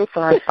mutual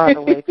funds are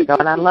the way to go.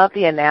 And I love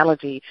the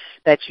analogy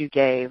that you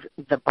gave,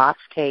 the box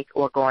cake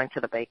or going to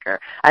the baker.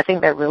 I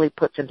think that really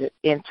puts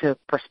into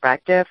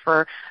perspective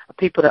for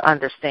people to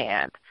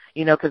understand.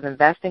 because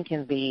investing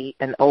can be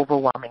an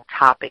overwhelming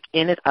topic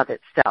in and of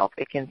itself.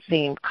 It can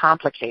seem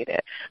complicated,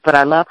 but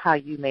I love how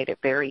you made it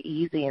very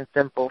easy and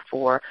simple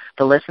for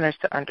the listeners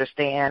to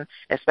understand,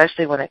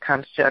 especially when it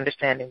comes to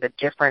understanding the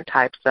different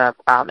types of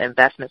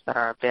investments that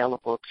are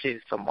available to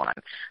someone.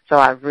 So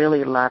I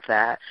really love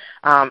that.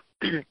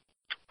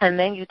 And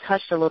then you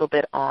touched a little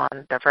bit on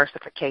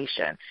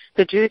diversification.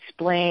 Could you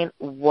explain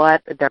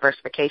what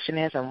diversification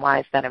is and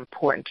why is that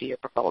important to your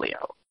portfolio?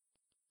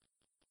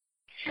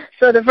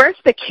 So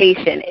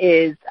diversification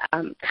is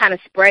kind of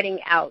spreading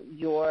out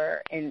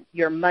your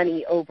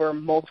money over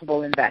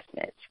multiple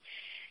investments.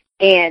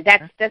 And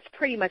that's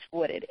pretty much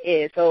what it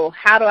is. So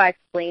how do I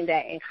explain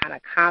that in kind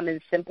of common,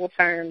 simple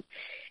terms?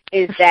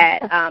 Is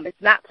that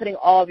it's not putting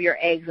all of your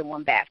eggs in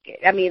one basket.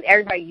 I mean,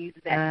 everybody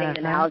uses that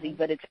same analogy,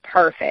 but it's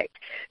perfect.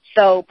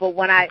 So, but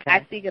when I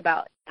think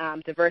about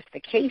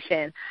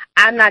diversification,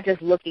 I'm not just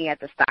looking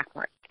at the stock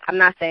market. I'm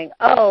not saying,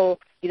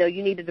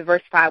 you need to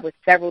diversify with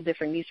several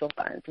different mutual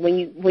funds. When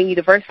you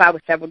diversify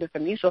with several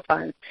different mutual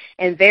funds,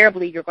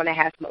 invariably you're going to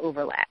have some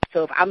overlap.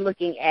 So if I'm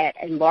looking at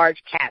a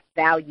large cap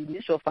value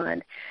mutual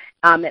fund,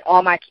 and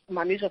all my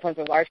mutual funds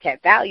are large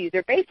cap value,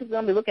 they're basically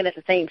going to be looking at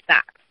the same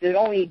stocks. There's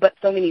only but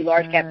so many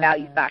large cap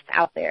value stocks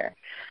out there.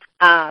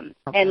 And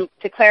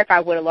to clarify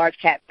what a large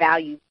cap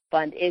value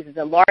fund is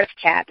a large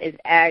cap is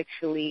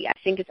actually, I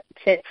think it's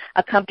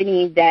a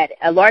company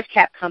a large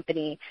cap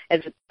company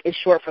is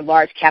short for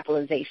large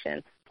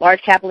capitalization.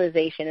 Large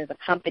capitalization is a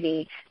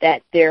company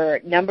that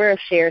their number of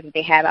shares that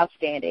they have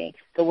outstanding,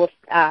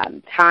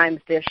 times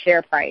their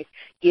share price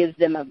gives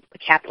them a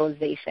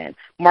capitalization.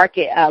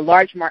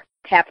 Large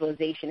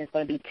capitalization is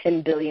going to be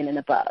 $10 billion and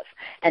above.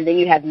 And then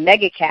you have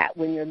mega cap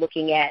when you're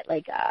looking at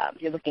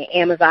you're looking at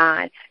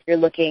Amazon, you're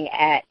looking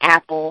at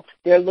Apple,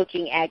 they're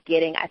looking at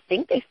getting, I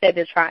think they said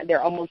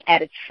they're almost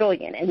at $1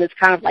 trillion. And it's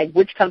kind of like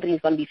which company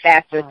is going to be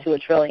faster to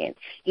 $1 trillion,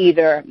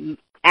 either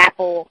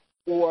Apple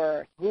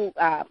or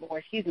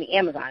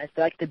Amazon. It's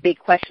like the big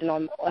question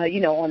on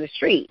the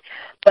street.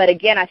 But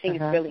again, I think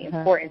it's really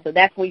important. So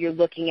that's when you're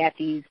looking at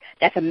these.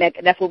 That's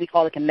what we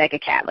call like a mega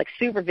cap, like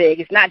super big.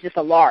 It's not just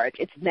a large;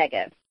 it's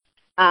mega.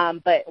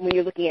 But when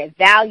you're looking at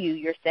value,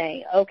 you're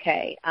saying,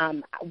 okay,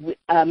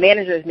 a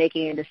manager is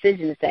making a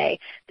decision to say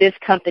this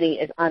company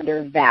is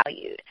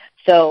undervalued.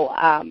 So.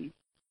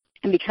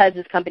 And because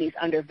this company is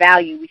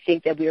undervalued, we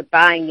think that we're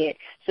buying it.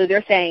 So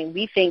they're saying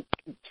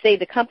say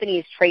the company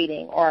is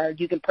trading, or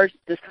you can purchase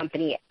this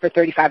company for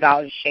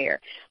 $35 a share.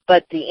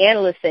 But the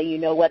analysts say, you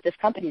know what, this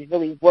company is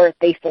really worth,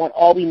 based on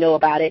all we know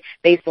about it,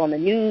 based on the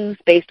news,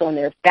 based on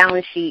their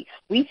balance sheet,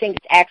 we think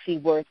it's actually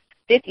worth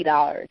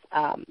 $50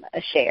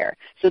 a share.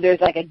 So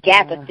there's like a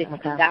gap of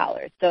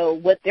 $50. So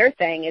what they're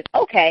saying is,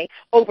 okay,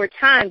 over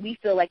time we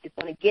feel like it's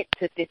going to get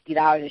to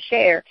 $50 a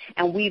share,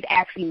 and we've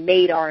actually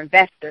made our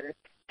investors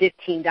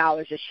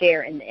 $15 a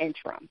share in the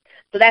interim.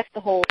 So that's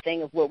the whole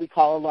thing of what we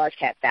call a large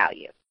cap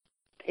value.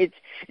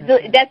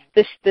 That's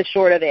the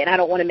short of it, and I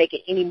don't want to make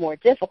it any more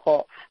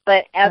difficult.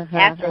 But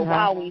after a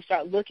while, when you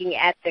start looking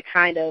at the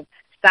kind of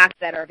stocks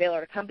that are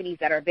available, or companies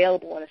that are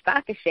available on the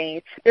stock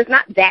exchange, there's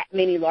not that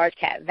many large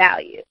cap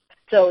value.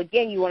 So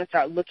again, you want to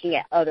start looking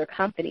at other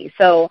companies.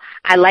 So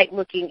I like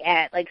looking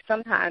at,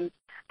 sometimes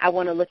I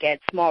want to look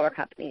at smaller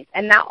companies,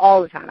 and not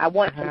all the time. I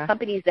want some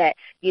companies that,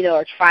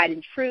 are tried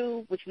and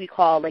true, which we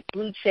call like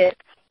blue chip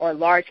or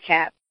large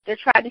cap. They're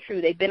tried and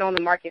true. They've been on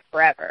the market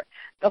forever.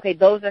 Okay,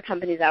 those are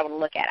companies I want to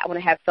look at. I want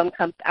to have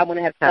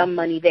some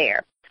money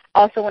there.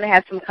 Also want to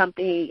have some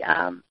companies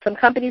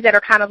that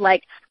are kind of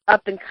like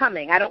up and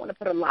coming. I don't want to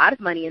put a lot of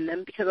money in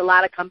them, because a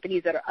lot of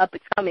companies that are up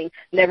and coming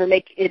never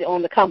make it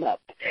on the come up,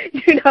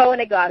 and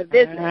they go out of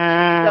business. So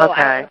I don't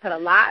want to put a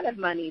lot of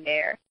money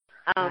there.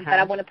 But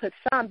I want to put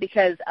some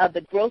because of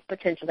the growth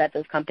potential that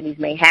those companies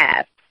may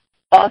have.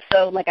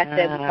 Also, like I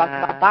said, we talked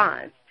about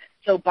bonds.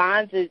 So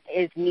bonds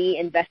is me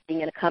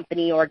investing in a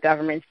company or a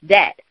government's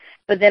debt.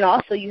 But then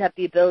also you have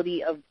the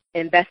ability of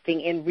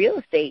investing in real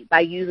estate by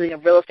using a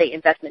real estate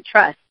investment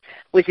trust,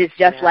 which is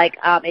just like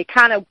it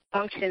kind of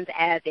functions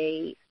as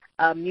it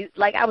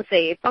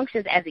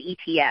functions as an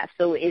ETF.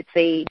 So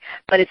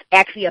but it's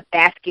actually a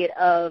basket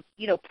of,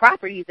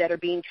 properties that are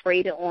being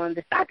traded on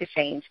the stock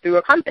exchange through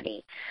a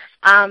company.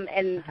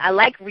 And I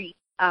like REIT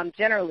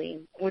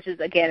generally, which is,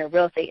 again, a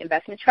real estate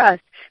investment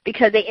trust,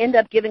 because they end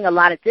up giving a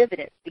lot of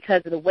dividends,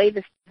 because of the way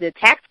the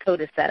tax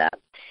code is set up,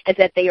 is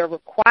that they are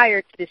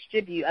required to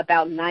distribute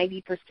about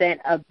 90%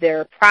 of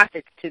their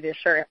profits to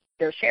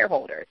their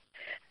shareholders.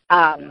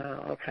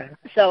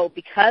 So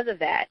because of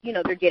that,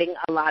 they're getting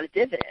a lot of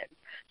dividends.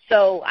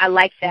 So I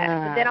like that.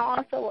 But then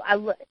also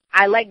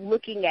I like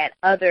looking at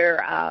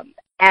other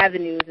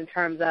avenues in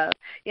terms of,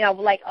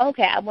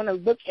 okay, I want to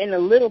look in a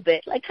little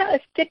bit, kind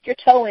of stick your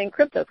toe in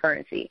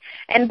cryptocurrency.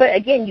 But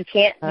again, you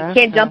can't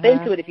jump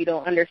into it if you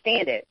don't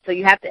understand it. So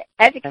you have to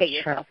educate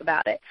yourself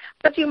about it.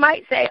 But you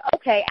might say,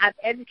 okay, I've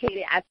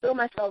educated, I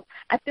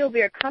feel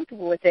very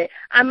comfortable with it.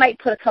 I might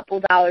put a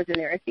couple dollars in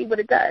there and see what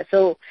it does.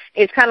 So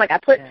it's kind of like I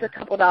put a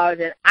couple dollars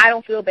in. I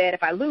don't feel bad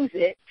if I lose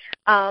it.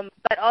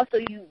 But also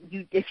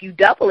if you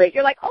double it,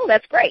 you're like, oh,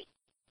 that's great.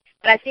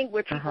 But I think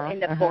where people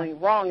end up going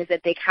wrong is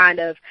that they kind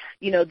of,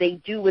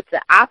 they do what's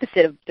the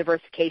opposite of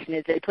diversification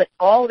is they put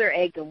all their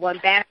eggs in one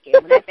basket.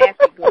 When that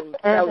basket goes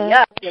belly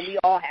up, then we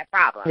all have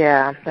problems.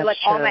 Yeah, they're like,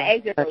 true. all my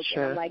eggs are broken.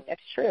 I'm like,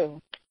 that's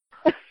true.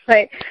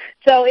 Right.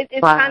 So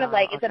it's kind of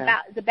like it's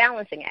a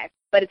balancing act,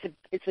 but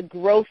it's a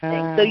growth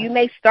thing. So you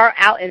may start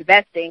out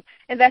investing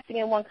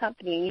in one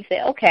company, and you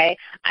say, okay,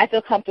 I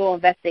feel comfortable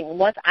investing. And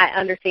once I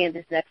understand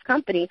this next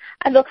company,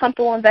 I feel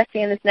comfortable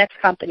investing in this next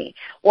company,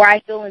 or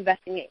I feel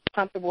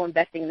comfortable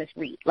investing in this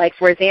REIT. Like,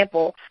 for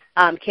example,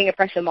 King of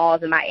Prussia Mall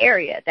is in my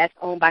area. That's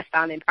owned by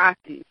Simon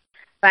Properties.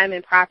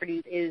 Simon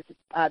Properties is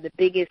the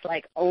biggest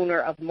owner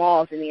of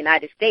malls in the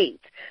United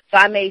States. So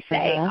I may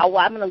say, I'm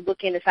going to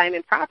look into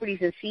Simon Properties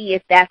and see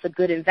if that's a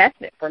good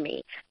investment for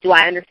me. Do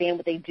I understand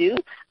what they do?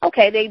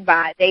 Okay,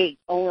 they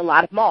own a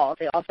lot of malls.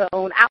 They also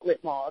own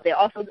outlet malls. They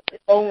also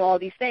own all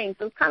these things.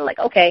 So it's kind of like,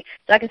 okay,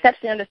 so I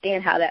conceptually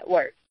understand how that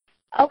works.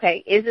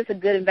 Okay, is this a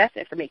good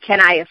investment for me? Can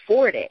I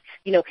afford it?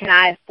 Can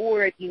I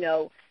afford,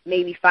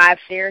 maybe 5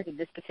 shares of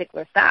this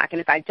particular stock? And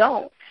if I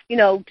don't,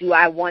 do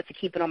I want to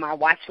keep it on my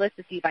watch list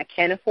to see if I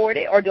can afford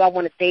it, or do I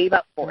want to save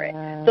up for it?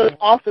 So it's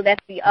also,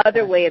 that's the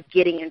other way of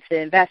getting into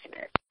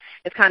investment.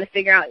 It's kind of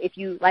figuring out if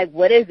you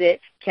what is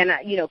it? Can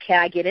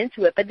I get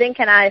into it? But then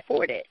can I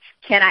afford it?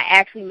 Can I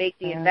actually make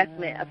the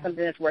investment of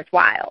something that's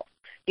worthwhile?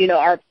 And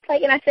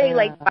I say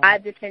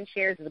 5 to 10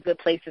 shares is a good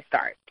place to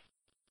start.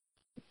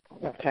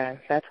 Okay,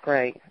 that's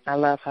great. I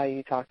love how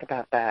you talked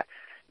about that.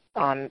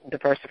 On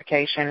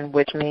diversification,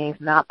 which means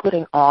not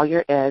putting all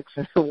your eggs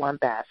into one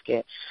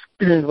basket,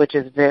 which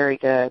is very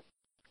good.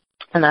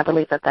 And I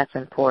believe that that's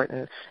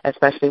important,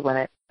 especially when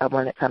it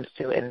comes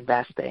to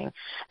investing.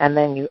 And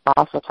then you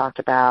also talked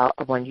about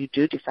when you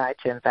do decide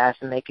to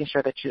invest and making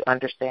sure that you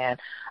understand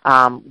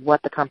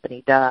what the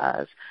company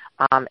does,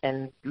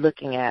 and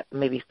looking at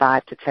maybe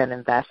 5 to 10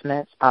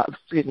 investments, 5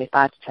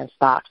 to 10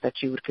 stocks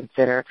that you would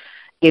consider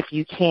if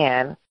you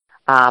can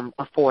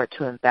afford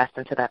to invest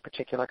into that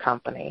particular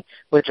company,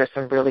 which are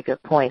some really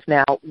good points.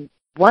 Now,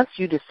 once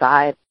you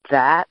decide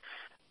that,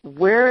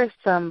 where are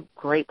some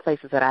great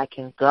places that I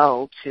can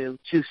go to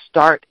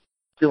start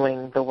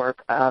doing the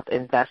work of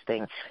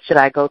investing? Should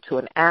I go to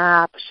an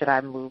app? Should I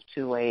move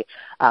to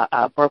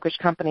a brokerage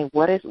company?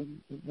 Where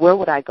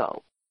would I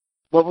go?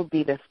 What would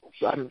be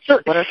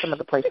what are some of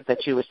the places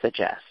that you would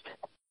suggest?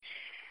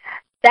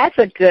 That's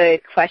a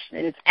good question.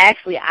 It's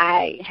actually,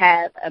 I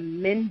have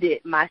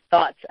amended my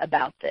thoughts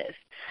about this.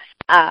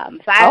 So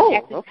I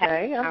actually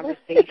had a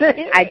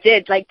conversation. I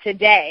did,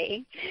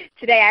 today.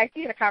 Today I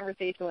actually had a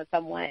conversation with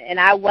someone, and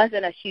I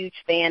wasn't a huge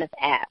fan of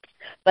apps.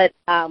 But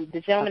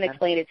the gentleman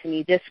explained it to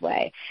me this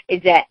way,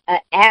 is that an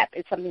app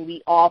is something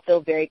we all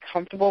feel very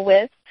comfortable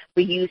with.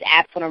 We use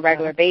apps on a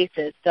regular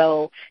basis.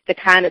 So to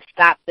kind of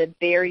stop the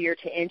barrier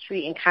to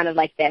entry and kind of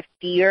that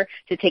fear,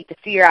 to take the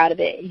fear out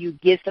of it, you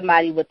give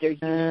somebody what they're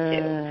used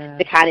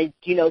to kind of,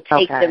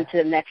 take them to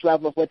the next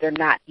level of what they're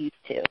not used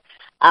to.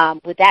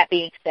 With that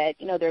being said,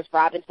 there's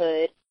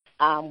Robinhood,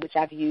 which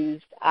I've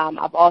used.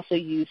 I've also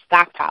used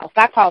Stockpile.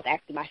 Stockpile is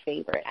actually my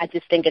favorite. I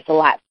just think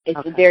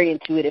it's very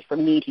intuitive for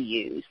me to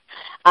use.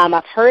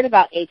 I've heard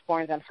about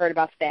Acorns. I've heard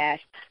about Stash.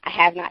 I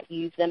have not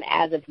used them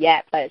as of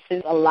yet, but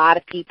since a lot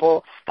of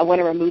people, I want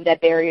to remove that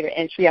barrier to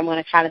entry, I'm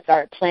going to kind of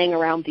start playing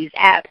around with these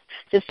apps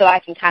just so I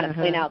can kind of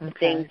point out the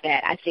things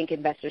that I think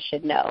investors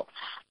should know.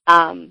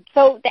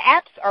 So the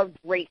apps are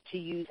great to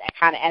use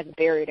kind of as a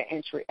barrier to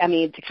entry.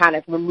 To kind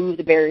of remove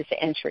the barriers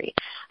to entry.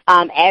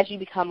 As you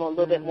become a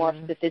little bit more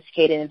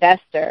sophisticated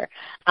investor,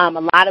 a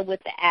lot of with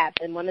the apps,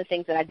 and one of the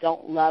things that I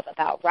don't love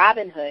about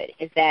Robinhood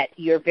is that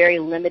you're very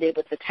limited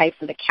with the types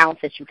of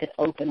accounts that you can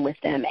open with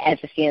them as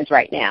it stands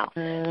right now.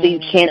 So you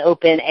can't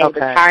open a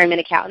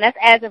retirement account, and that's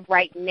as of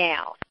right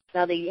now.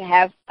 Now, they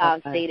have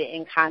stated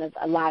in kind of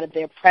a lot of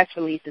their press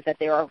releases that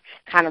they are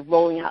kind of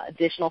rolling out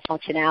additional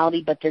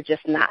functionality, but they're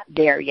just not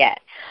there yet.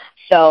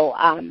 So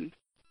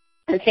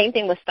the same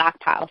thing with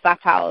Stockpile.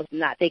 Stockpile is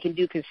not. They can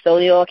do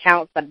custodial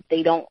accounts, but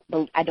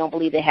I don't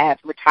believe they have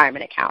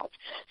retirement accounts.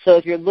 So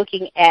if you're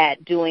looking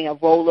at doing a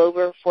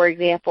rollover, for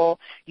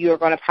example, you're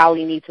going to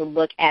probably need to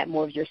look at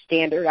more of your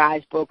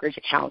standardized brokerage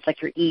accounts,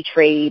 like your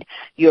E-Trade,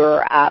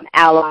 your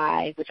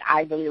Ally, which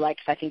I really like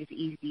because I think it's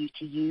easy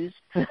to use.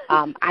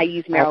 I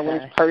use Merrill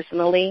Lynch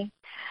personally.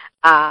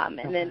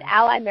 And then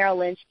Ally, Merrill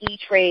Lynch,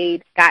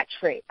 E-Trade,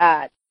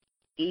 Scottrade.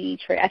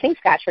 E-Trade. I think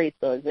Scottrade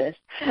still exists.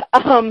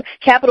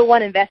 Capital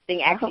One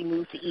Investing actually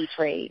moved to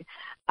E-Trade.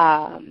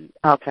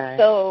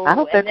 So I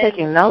hope they're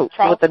taking notes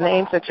with the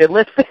names that you're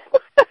listing.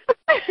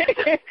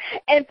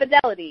 And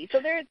Fidelity.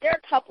 So there are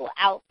a couple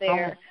out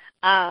there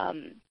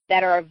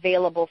that are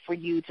available for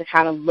you to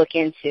kind of look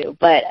into.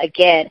 But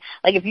again,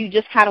 if you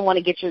just kind of want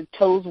to get your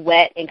toes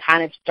wet and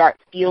kind of start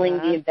feeling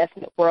the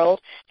investment world,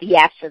 the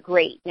apps are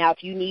great. Now,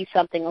 if you need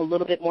something a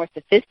little bit more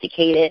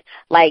sophisticated,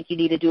 like you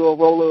need to do a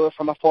rollover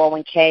from a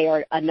 401k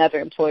or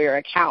another employer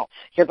account,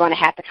 you're going to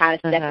have to kind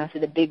of step into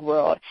the big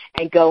world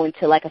and go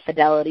into a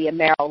Fidelity, a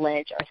Merrill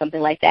Lynch, or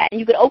something like that. And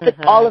you can open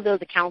all of those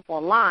accounts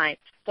online,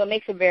 So it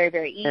makes it very,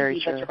 very easy, Very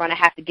but true. you're going to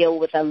have to deal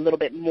with a little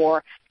bit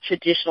more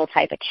traditional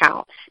type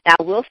account. Now,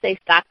 I will say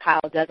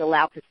Stockpile does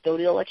allow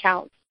custodial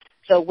accounts.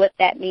 So what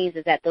that means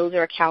is that those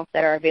are accounts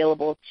that are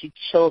available to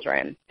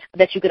children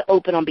that you can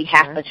open on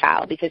behalf of a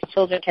child, because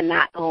children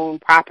cannot own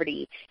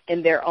property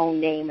in their own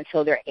name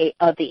until they're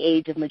of the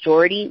age of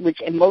majority, which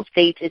in most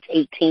states it's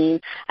 18.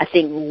 I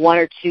think one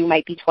or two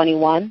might be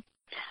 21.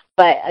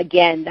 But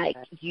again, like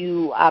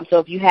you, so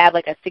if you have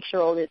like a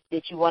 6-year-old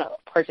that you want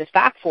to purchase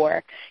stock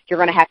for, you're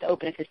going to have to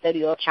open a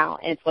custodial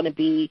account, and it's going to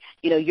be,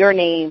 your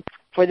name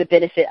for the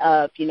benefit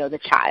of, the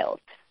child.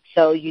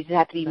 So you just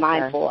have to be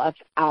mindful of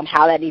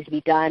how that needs to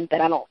be done.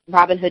 But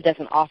Robinhood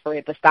doesn't offer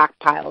it, but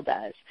Stockpile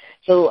does.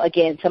 So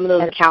again, some of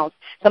those accounts,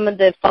 some of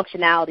the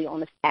functionality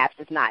on the apps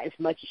is not as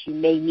much as you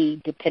may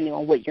need depending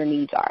on what your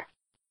needs are.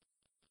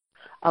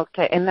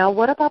 Okay, and now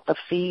what about the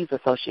fees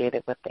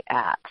associated with the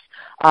apps?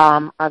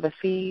 Are the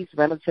fees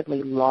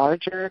relatively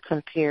larger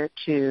compared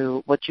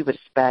to what you would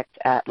expect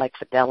at like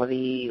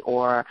Fidelity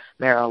or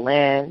Merrill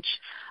Lynch?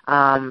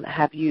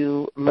 Have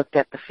you looked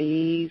at the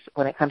fees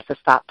when it comes to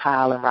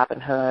Stockpile and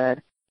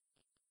Robinhood?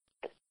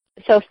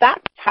 So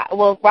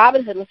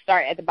Robinhood, let's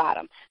start at the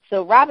bottom.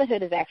 So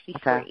Robinhood is actually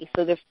free.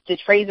 So the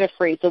trades are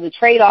free. So the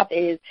trade-off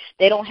is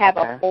they don't have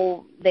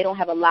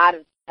a lot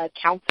of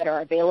accounts that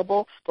are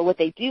available, but what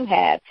they do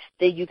have,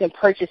 that you can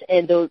purchase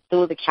in those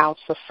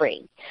accounts for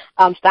free.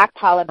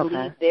 Stockpile, I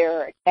believe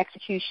their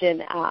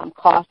execution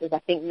cost is, I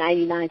think,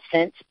 99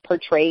 cents per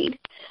trade.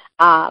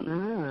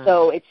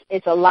 So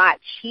it's a lot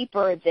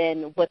cheaper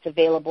than what's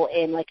available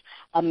in like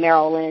a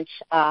Merrill Lynch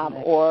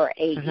or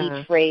a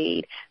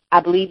E-Trade. I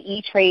believe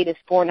E-Trade is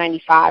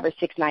 $4.95 or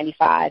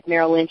 $6.95.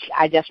 Merrill Lynch,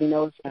 I definitely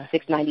know, is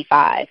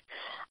 $6.95.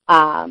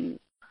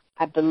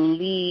 I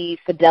believe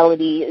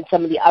Fidelity and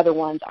some of the other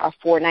ones are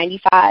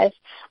 $4.95.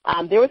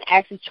 There was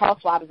actually Charles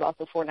Schwab is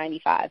also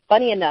 $4.95.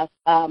 Funny enough,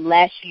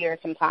 last year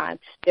sometime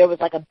there was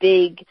like a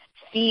big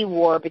fee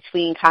war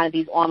between kind of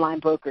these online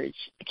brokerage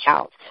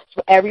accounts.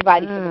 So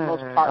everybody, for the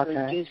most part,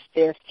 reduced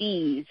their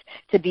fees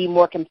to be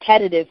more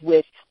competitive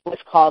with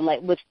what's called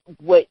with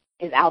what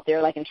is out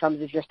there, like in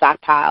terms of your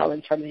Stockpile,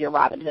 in terms of your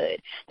Robinhood.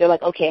 They're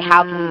like, okay,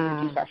 how can we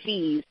reduce our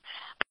fees?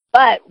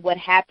 But what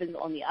happens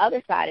on the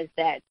other side is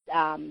that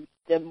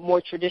the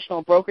more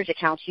traditional brokerage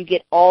accounts, you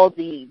get all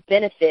the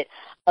benefit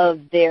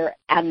of their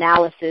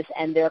analysis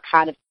and their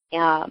kind of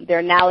their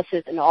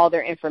analysis and all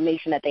their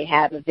information that they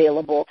have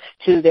available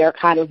to their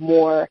kind of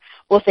more,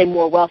 we'll say,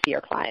 more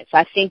wealthier clients. So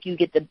I think you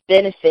get the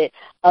benefit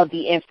of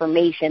the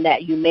information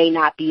that may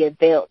not be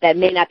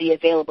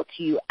available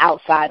to you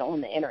outside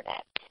on the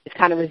internet. It's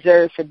kind of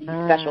reserved for these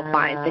special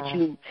clients that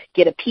you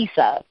get a piece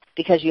of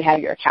because you have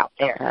your account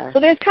there. So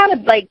there's kind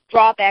of like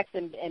drawbacks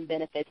and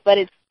benefits, but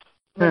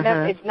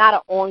remember, it's not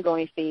an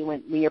ongoing fee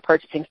when you're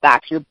purchasing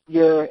stocks.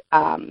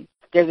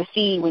 There's a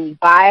fee when you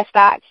buy a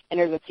stock, and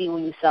there's a fee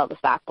when you sell the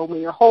stock. But when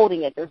you're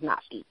holding it, there's not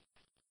a fee.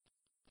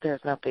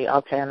 There's no fee.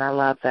 Okay, and I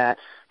love that.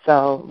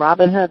 So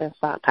Robinhood and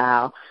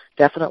Stockpile,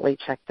 definitely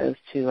check those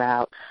two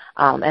out.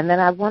 And then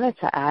I wanted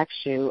to ask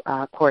you,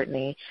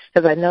 Courtney,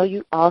 because I know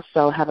you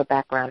also have a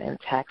background in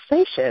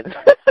taxation.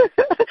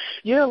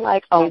 You're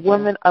like a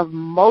woman of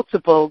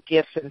multiple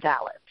gifts and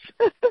talents.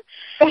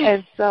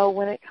 And so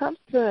when it comes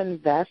to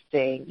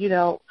investing,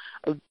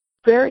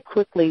 very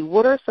quickly,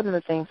 what are some of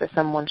the things that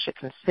someone should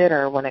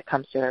consider when it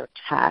comes to their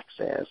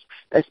taxes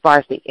as far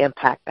as the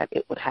impact that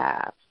it would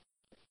have?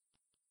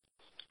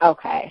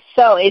 Okay,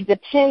 so it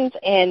depends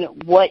on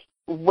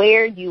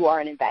where you are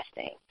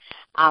investing.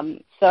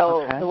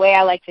 The way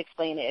I like to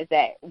explain it is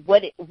that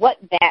what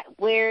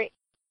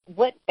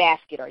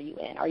basket are you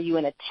in? Are you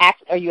in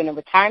a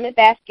retirement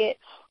basket,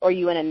 or are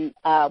you in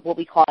what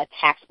we call a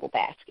taxable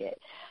basket?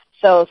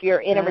 So if you're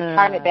in a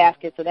retirement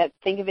basket,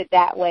 think of it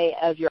that way,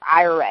 of your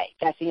IRA,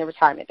 that's in your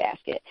retirement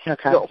basket. Your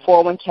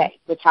 401k,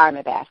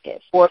 retirement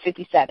basket.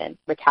 457,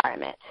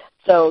 retirement.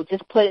 So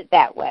just put it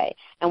that way.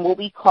 And what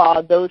we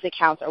call those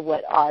accounts are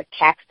what are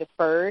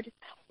tax-deferred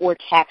or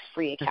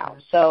tax-free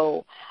accounts.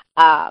 So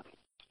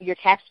your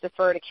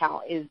tax-deferred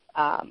account is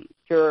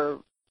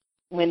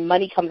when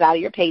money comes out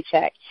of your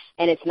paycheck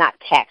and it's not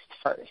taxed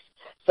first.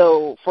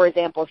 So, for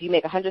example, if you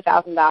make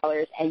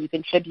 $100,000 and you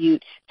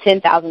contribute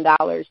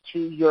 $10,000 to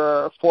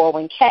your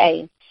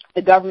 401k,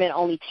 the government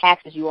only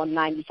taxes you on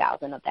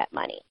 $90,000 of that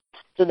money.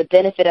 So the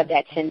benefit of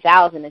that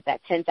 $10,000 is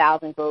that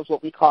 $10,000 grows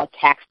what we call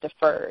tax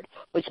deferred,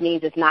 which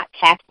means it's not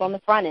taxed on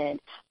the front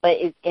end, but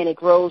it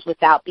grows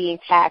without being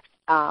taxed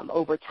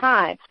over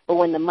time. But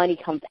when the money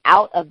comes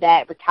out of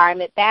that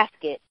retirement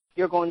basket,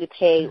 you're going to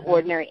pay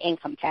ordinary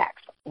income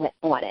tax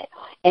on it.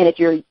 And if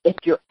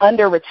you're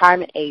under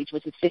retirement age,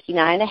 which is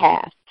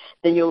 59.5,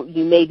 then you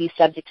may be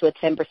subject to a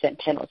 10%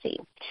 penalty.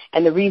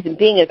 And the reason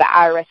being is the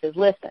IRS says,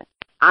 listen,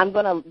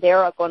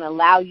 they're going to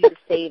allow you to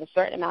save a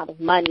certain amount of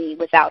money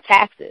without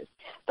taxes.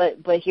 But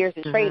here's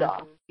the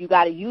trade-off. You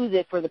got to use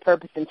it for the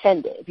purpose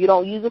intended. If you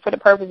don't use it for the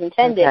purpose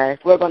intended,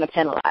 we're going to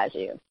penalize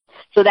you.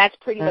 So that's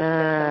pretty much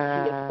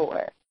what it's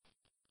for.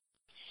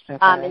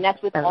 And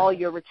that's with all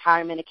your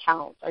retirement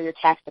accounts or your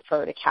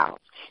tax-deferred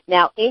accounts.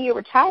 Now, in your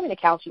retirement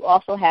accounts, you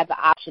also have the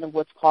option of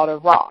what's called a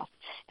Roth.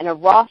 And a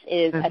Roth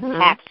is a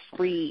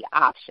tax-free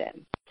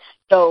option.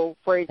 So,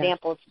 for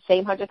example,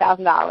 same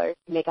 $100,000,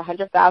 you make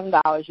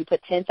 $100,000, you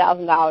put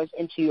 $10,000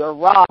 into your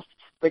Roth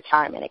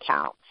retirement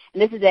account.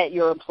 And this is at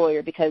your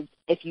employer because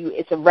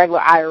it's a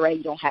regular IRA,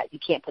 you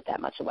can't put that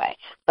much away.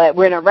 But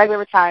we're in a regular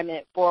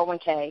retirement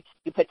 401k,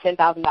 you put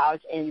 $10,000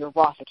 in your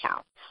Roth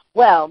account.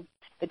 Well,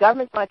 the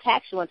government's going to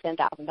tax you on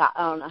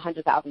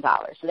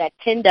 $100,000. So that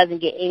 10 doesn't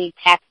get any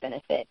tax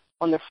benefit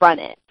on the front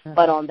end.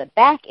 But on the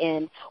back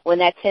end, when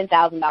that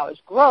 $10,000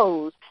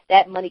 grows,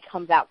 that money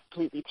comes out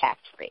completely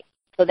tax-free.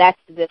 So that's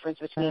the difference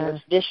between your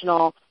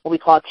traditional, what we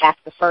call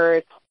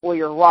tax-deferred, or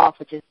your Roth,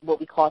 which is what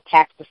we call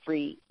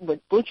tax-free,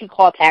 which you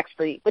call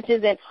tax-free, which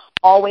isn't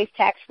always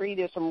tax-free.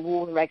 There's some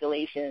rules and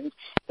regulations.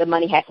 The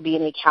money has to be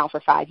in the account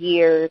for 5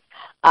 years.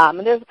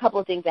 And there's a couple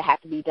of things that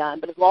have to be done.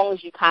 But as long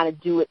as you kind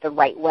of do it the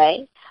right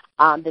way,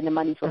 then the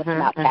money's going to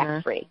come out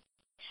tax-free.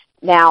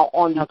 Now,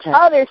 on the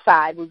other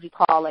side, what we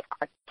call like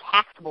our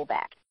taxable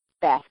basket.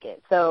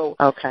 So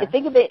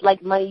think of it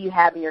like money you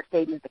have in your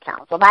savings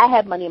account. So if I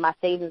have money in my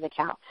savings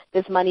account,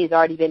 this money has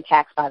already been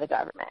taxed by the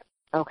government.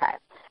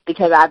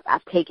 Because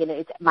I've taken it.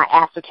 It's my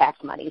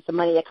after-tax money. It's the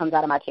money that comes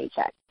out of my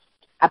paycheck.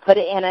 I put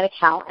it in an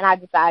account, and I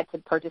decide to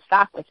purchase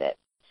stock with it.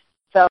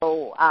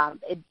 So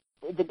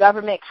the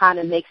government kind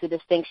of makes a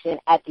distinction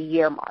at the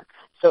year mark.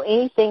 So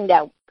anything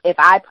that if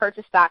I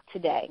purchase stock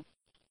today,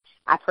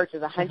 I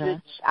purchase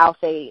I'll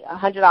say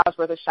 $100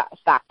 worth of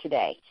stock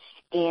today,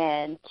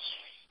 and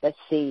let's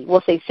see,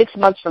 we'll say 6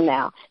 months from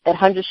now, that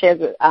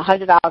 $100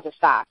 of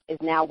stock is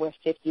now worth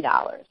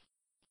 $50,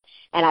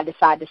 and I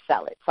decide to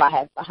sell it. So I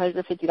have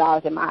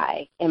 $150 in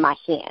my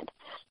hand.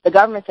 The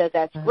government says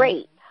that's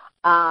great.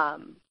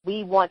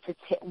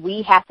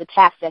 We have to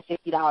tax that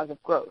 $50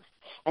 of gross,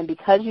 and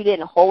because you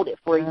didn't hold it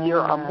for a year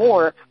or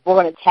more,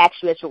 we're going to tax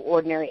you at your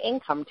ordinary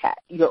income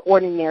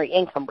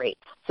rate.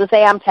 So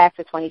say I'm taxed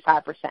at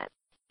 25%.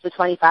 So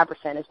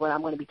 25% is what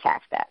I'm going to be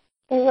taxed at.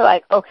 And you're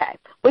like, okay,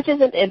 which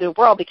isn't the end of the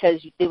world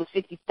because it was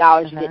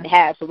 $50 you didn't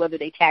have, so whether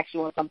they tax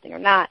you on something or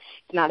not,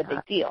 it's not a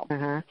big deal.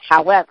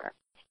 However,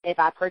 if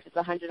I purchase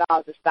 $100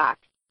 of stock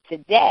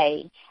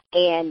today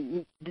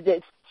and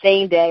the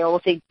same day, or we'll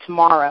say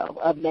tomorrow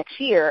of next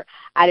year,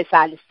 I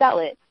decide to sell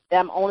it, then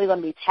I'm only going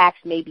to be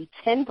taxed maybe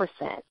 10%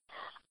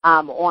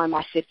 on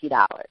my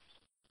 $50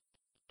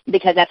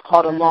 because that's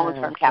called a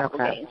long-term capital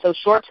gain. So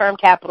short-term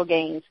capital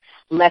gains,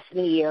 less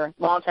than a year,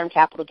 long-term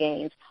capital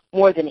gains,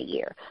 more than a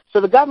year.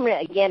 So the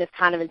government, again, is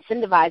kind of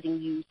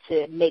incentivizing you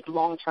to make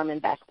long-term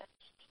investments.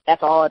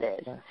 That's all it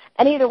is.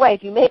 And either way,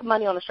 if you make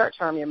money on the short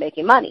term, you're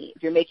making money.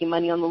 If you're making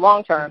money on the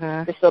long term,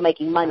 you're still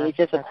making money. It's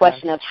just a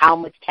question of how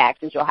much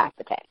taxes you'll have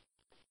to pay.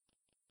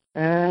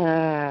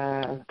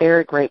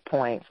 Very great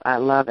points. I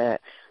love it.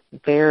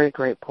 Very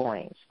great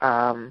points.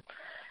 So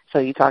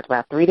you talked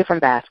about 3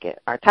 different baskets.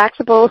 Our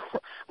taxable,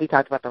 we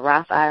talked about the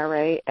Roth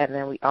IRA, and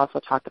then we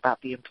also talked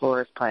about the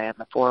employer's plan,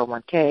 the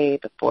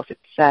 401k, the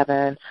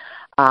 457,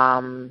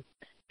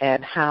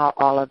 and how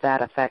all of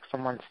that affects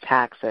someone's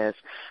taxes.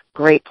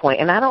 Great point.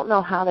 And I don't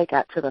know how they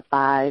got to the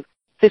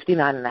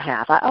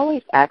 59.5. I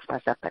always ask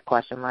myself that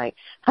question, like,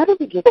 how did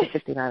we get to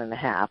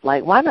 59.5?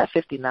 Like, why not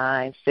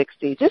 59,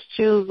 60? Just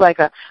choose like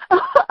a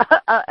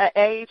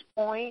age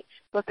point.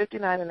 So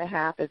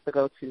 59.5 is the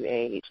go-to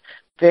age.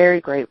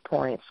 Very great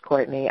points,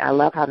 Courtney. I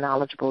love how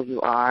knowledgeable you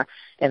are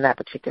in that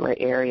particular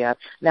area.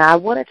 Now, I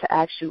wanted to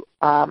ask you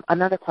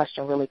another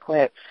question really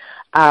quick.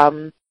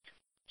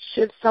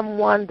 Should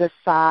someone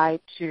decide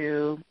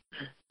to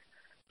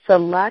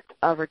select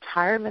a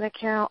retirement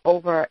account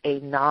over a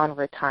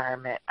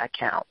non-retirement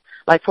account?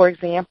 Like, for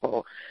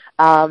example,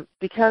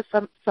 because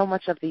so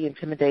much of the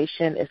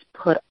intimidation is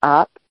put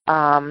up,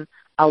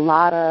 a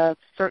lot of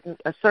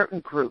certain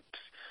groups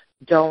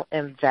don't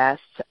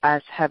invest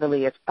as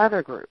heavily as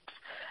other groups.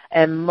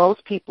 And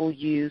most people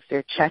use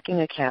their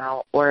checking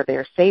account or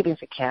their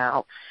savings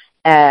account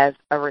as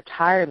a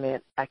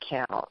retirement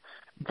account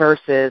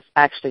versus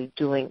actually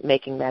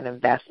making that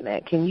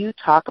investment. Can you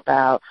talk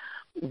about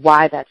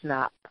why that's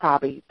not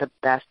probably the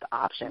best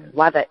option,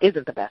 why that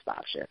isn't the best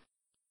option?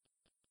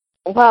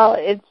 Well,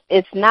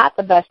 it's not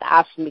the best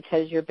option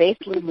because you're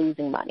basically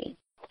losing money.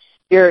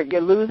 You're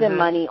losing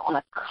money on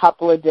a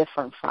couple of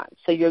different fronts.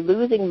 So you're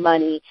losing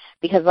money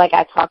because, like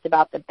I talked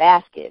about, the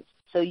baskets.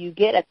 So you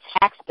get a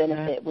tax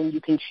benefit when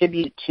you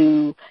contribute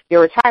to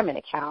your retirement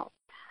account.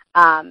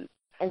 And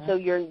so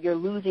you're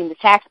losing the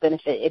tax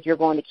benefit if you're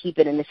going to keep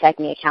it in the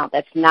checking account.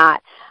 That's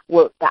not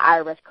what the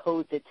IRS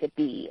codes it to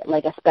be,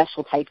 like a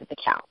special type of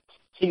account.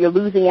 So you're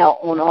losing out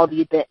on all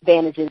the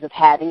advantages of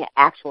having an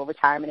actual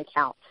retirement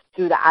account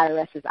through the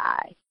IRS's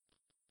eye.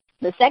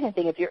 The second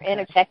thing, if you're in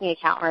a checking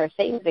account or a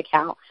savings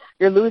account,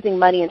 you're losing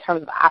money in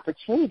terms of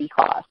opportunity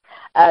cost.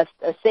 A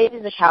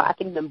savings account, I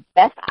think the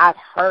best I've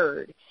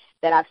heard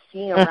that I've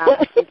seen around,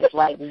 I think it's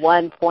like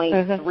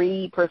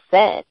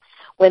 1.3%.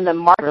 When the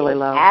market really is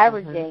low.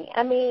 averaging,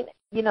 I mean,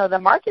 the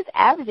market's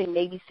averaging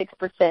maybe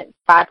 6%,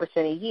 5%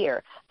 a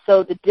year.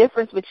 So the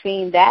difference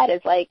between that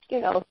is 3%.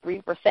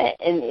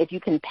 And if you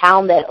can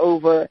pound that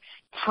over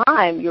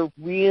time, you're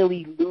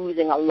really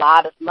losing a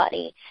lot of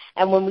money.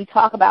 And when we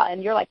talk about,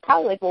 and you're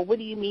probably well, what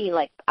do you mean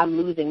I'm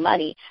losing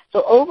money?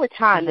 So over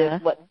time,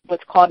 there's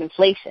what's called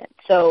inflation.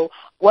 So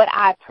what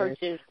I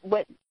purchased,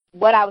 what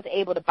I was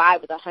able to buy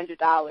with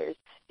 $100,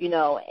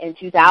 in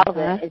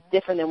 2000 is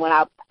different than when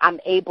I'm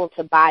able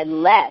to buy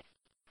less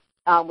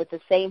with the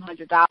same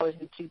 $100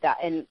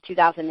 in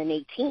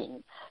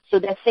 2018. So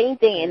that same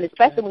thing, and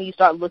especially when you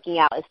start looking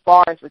out as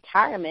far as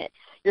retirement,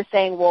 you're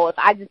saying, well, if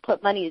I just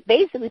put money,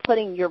 basically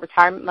putting your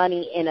retirement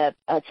money in a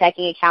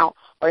checking account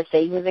or a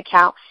savings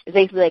account is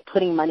basically like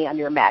putting money under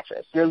your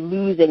mattress. You're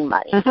losing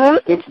money.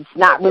 It's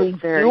not really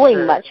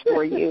doing much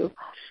for you.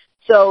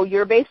 So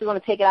you're basically going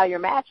to take it out of your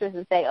mattress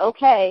and say,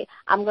 okay,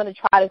 I'm going to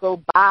try to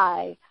go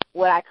buy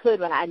what I could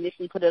when I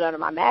initially put it under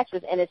my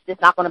mattress, and it's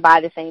just not going to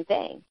buy the same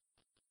thing.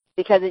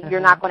 Because you're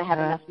not going to have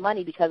enough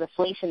money because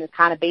inflation is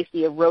kind of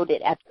basically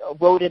eroded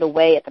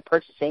away at the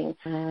purchasing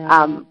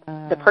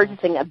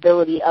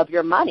ability of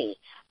your money.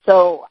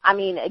 So,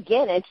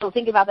 again, and so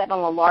think about that on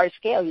a large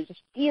scale. You're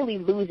just really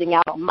losing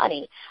out on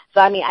money. So,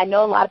 I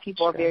know a lot of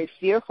people are very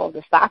fearful of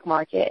the stock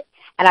market,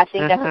 and I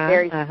think that's a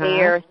very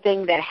fair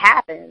thing that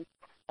happens.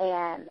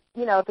 And,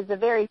 if it's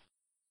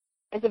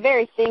a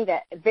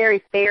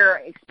very fair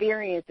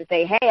experience to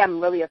say, hey, I'm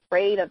really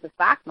afraid of the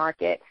stock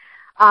market.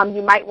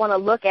 You might want to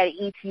look at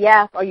an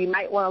ETF, or you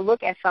might want to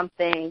look at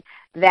something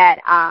that,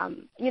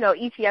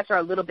 ETFs are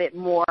a little bit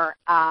more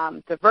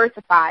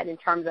diversified in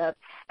terms of,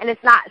 and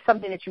it's not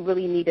something that you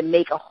really need to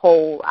make a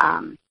whole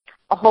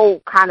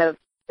kind of,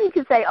 you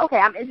can say, okay,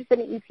 I'm interested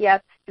in ETF.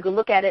 You can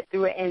look at it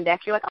through an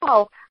index. You're like,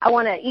 oh, I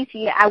want an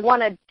ETF. I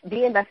want to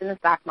be invested in the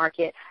stock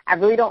market. I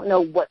really don't know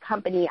what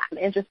company I'm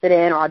interested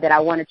in or that I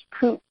want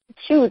to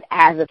choose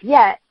as of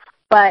yet,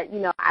 but,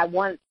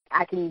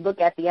 I can look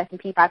at the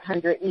S&P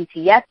 500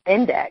 ETF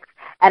index,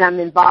 and I'm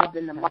involved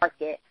in the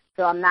market,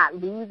 so I'm not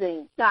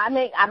losing. No, I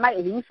might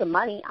lose some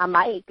money. I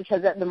might,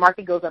 because the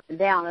market goes up and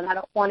down, and I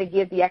don't want to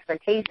give the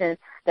expectation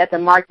that the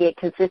market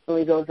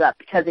consistently goes up,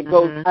 because it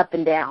goes up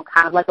and down,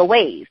 kind of like a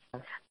wave.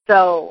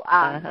 So,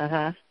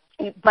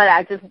 but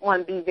I just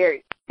want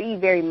to be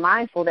very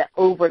mindful that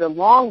over the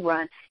long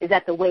run is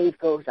that the wave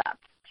goes up.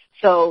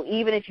 So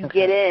even if you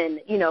get in,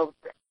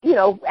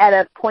 at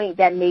a point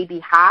that may be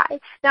high.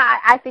 Now,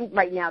 I think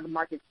right now the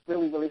market's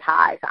really, really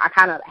high, so I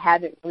kind of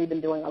haven't really been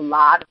doing a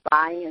lot of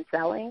buying and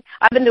selling.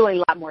 I've been doing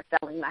a lot more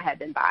selling than I have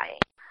been buying.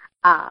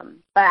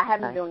 But I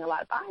haven't been doing a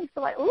lot of buying,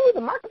 so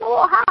the market's a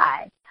little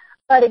high.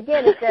 But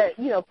again,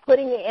 it's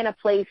putting it in a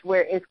place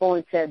where it's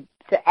going to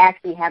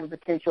actually have a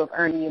potential of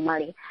earning you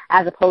money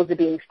as opposed to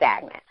being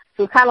stagnant.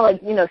 So it's kind of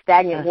like,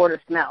 stagnant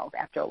water smells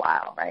after a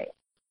while, right?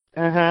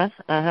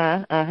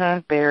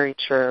 Very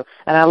true.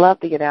 And I love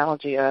the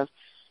analogy of,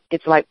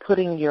 it's like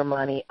putting your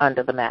money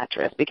under the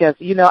mattress, because,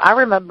 I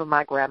remember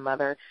my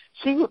grandmother,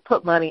 she would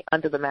put money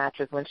under the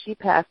mattress. When she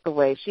passed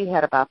away, she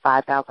had about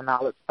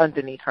 $5,000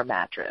 underneath her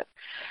mattress.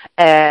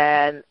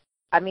 And,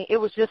 it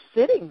was just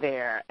sitting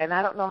there, and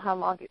I don't know how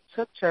long it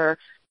took her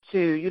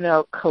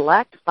to,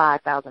 collect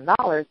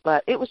 $5,000,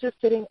 but it was just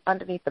sitting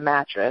underneath the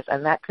mattress,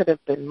 and that could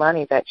have been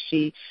money that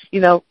she,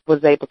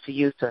 was able to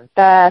use to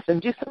invest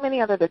and do so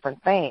many other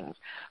different things,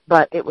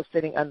 but it was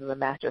sitting under the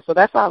mattress. So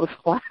that's why I was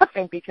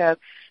laughing, because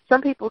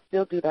some people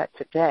still do that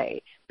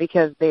today,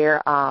 because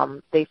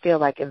they feel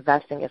like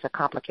investing is a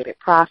complicated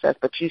process,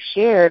 but you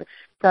shared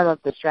some of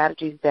the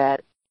strategies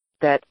that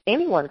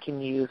anyone can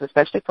use,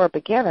 especially for a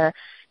beginner,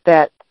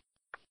 that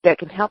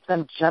can help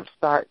them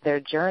jumpstart their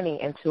journey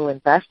into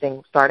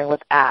investing, starting with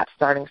apps,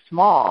 starting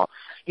small,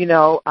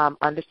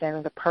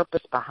 understanding the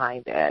purpose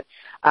behind it.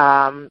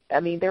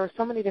 There were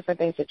so many different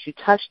things that you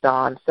touched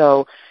on.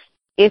 So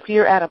if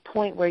you're at a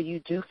point where you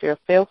do feel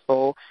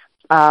fearful,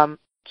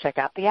 check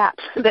out the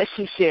apps that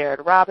she shared.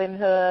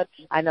 Robinhood,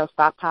 I know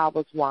Stockpile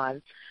was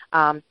one,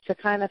 to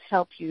kind of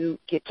help you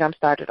get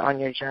jump-started on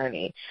your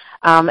journey.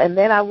 And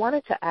then I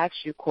wanted to ask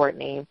you,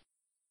 Courtney,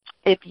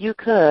 if you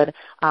could,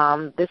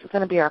 this is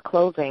going to be our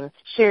closing,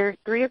 share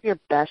 3 of your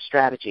best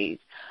strategies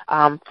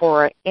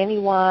for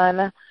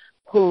anyone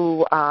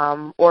who,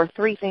 or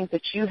 3 things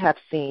that you have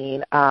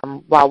seen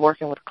while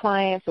working with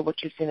clients, or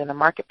what you've seen in the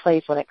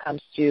marketplace when it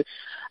comes to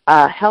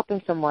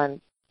helping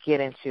someone get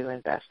into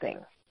investing.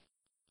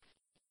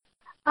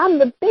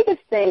 The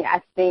biggest thing,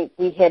 I think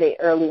we hit it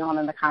early on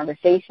in the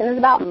conversation, is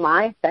about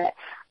mindset.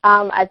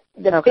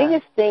 The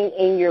biggest thing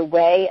in your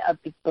way of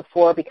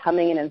before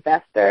becoming an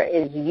investor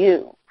is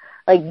you.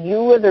 Like,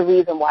 you are the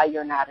reason why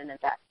you're not an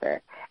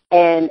investor.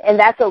 And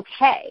that's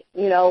okay,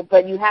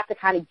 but you have to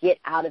kind of get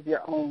out of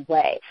your own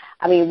way.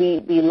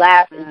 We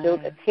laugh and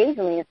joke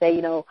occasionally and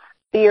say,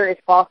 fear is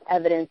false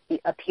evidence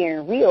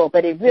appearing real,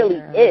 but it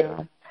really is.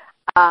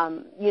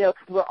 Because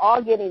we're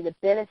all getting the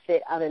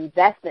benefit of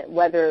investment,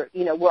 whether,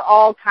 we're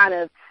all kind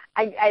of,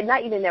 I'm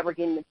not even never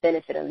getting the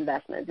benefit of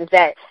investments, is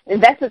that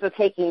investments are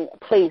taking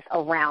place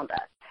around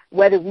us,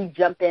 whether we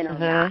jump in or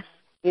not.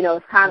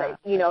 It's kind of,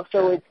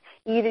 so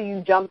either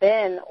you jump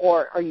in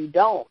or you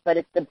don't, but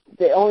it's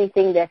the only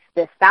thing that's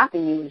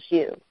stopping you is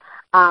you.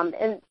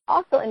 And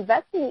also,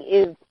 investing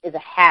is a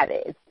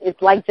habit.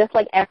 It's like just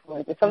like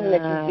excellence. It's something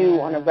that you do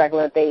on a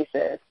regular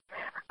basis.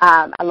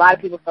 A lot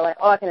of people feel like,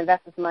 I can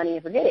invest this money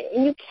and forget it,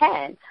 and you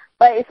can,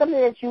 but it's something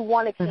that you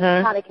want to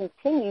kind of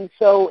continue.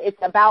 So it's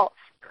about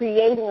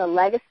creating a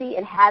legacy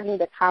and having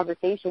the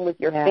conversation with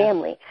your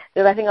family.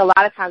 Because I think a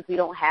lot of times we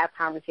don't have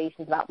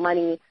conversations about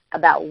money,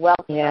 about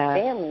wealth with our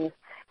families.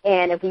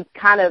 And if we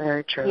kind of,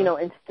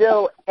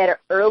 instill at an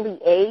early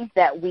age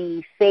that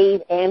we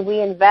save and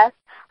we invest,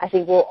 I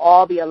think we'll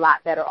all be a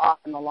lot better off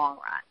in the long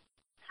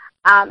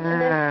run.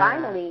 And then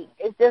finally,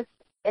 it's just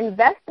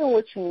invest in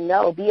what you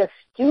know. Be a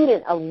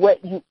student of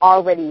what you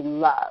already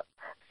love.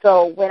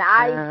 So when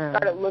I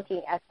started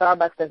looking at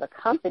Starbucks as a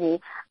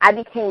company, I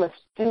became a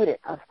student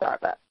of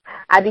Starbucks.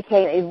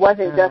 It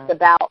wasn't just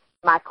about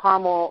my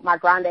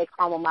grande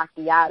caramel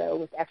macchiato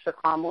with extra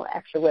caramel,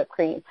 extra whipped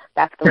cream.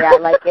 That's the way I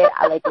like it.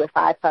 I like it with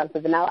 5 cups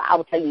of vanilla. I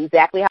will tell you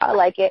exactly how I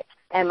like it,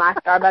 and my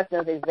Starbucks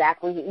knows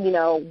exactly,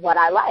 what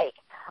I like.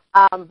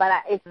 But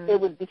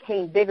it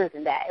became bigger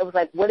than that. It was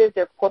like, what is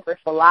their corporate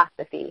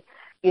philosophy?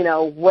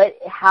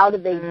 How do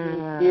they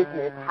do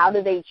business? How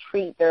do they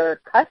treat their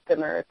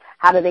customers?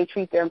 How do they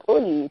treat their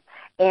employees?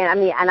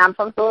 And I'm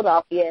from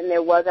Philadelphia, and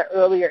there was an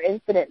earlier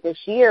incident this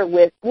year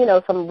with,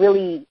 some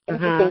really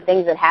interesting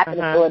things that happened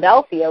in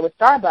Philadelphia with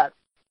Starbucks.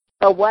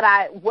 But what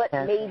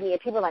made me,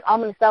 and people were like, I'm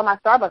going to sell my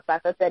Starbucks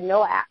stock. I said,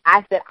 no,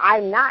 I said,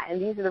 I'm not, and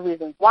these are the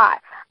reasons why.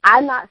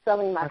 I'm not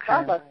selling my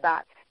Starbucks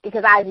stock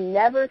because I've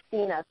never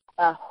seen a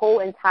whole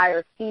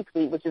entire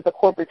C-suite, which is the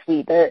corporate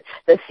suite, the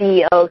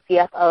CEO,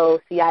 CFO,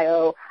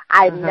 CIO.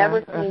 I've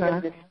never seen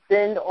them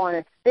descend on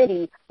a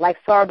city like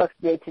Starbucks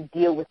did to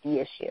deal with the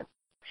issue.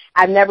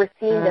 I've never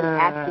seen them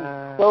actually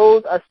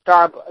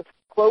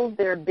close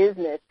their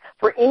business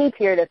for any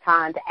period of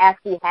time to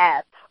actually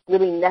have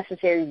really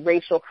necessary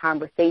racial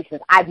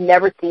conversations. I've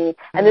never seen,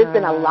 and there's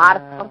been a lot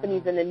of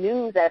companies in the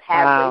news that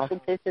have had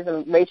racial issues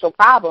and racial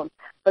problems,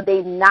 but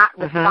they've not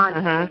responded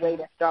in the way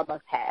that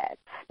Starbucks has.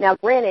 Now,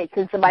 granted,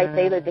 could somebody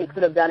say that they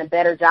could have done a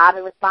better job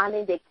in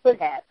responding? They could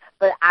have,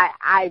 but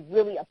I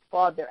really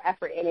applaud their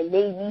effort, and it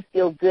made me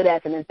feel good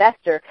as an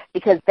investor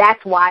because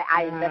that's why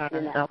I invested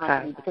in that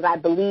company, because I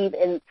believe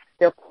in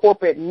their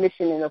corporate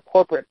mission and their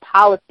corporate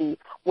policy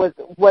was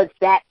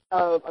that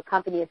of a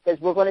company that says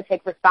we're going to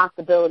take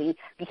responsibility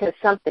because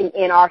something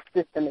in our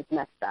system is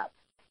messed up.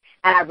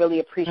 And I really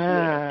appreciated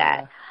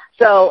that.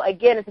 So,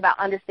 again, it's about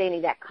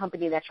understanding that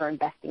company that you're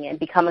investing in.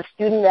 Become a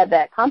student of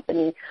that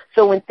company.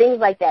 So when things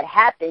like that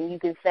happen, you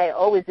can say,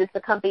 is this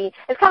the company?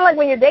 It's kind of like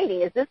when you're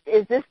dating. Is this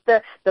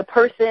the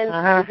person?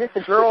 Is this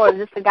the girl? Or is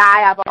this the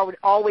guy I've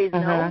always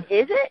known?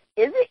 Is it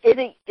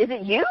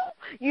you?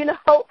 And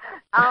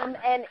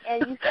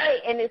you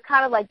say, and it's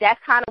kind of like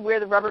that's kind of where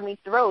the rubber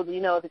meets the road.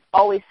 If it's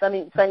always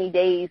sunny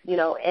days,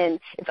 and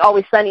it's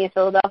always sunny in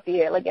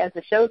Philadelphia, like as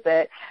the show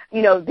said,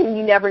 then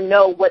you never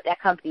know what that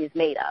company is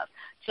made of.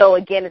 So,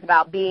 again, it's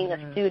about being a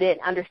student,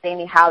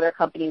 understanding how their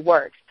company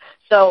works.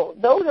 So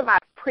those are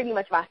pretty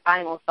much my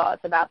final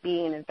thoughts about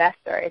being an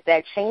investor, is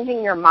that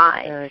changing your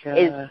mind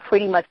is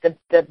pretty much the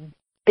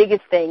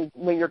biggest thing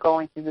when you're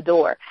going through the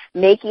door.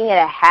 Making it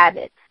a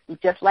habit,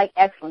 just like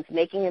excellence,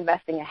 making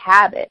investing a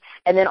habit,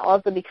 and then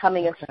also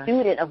becoming a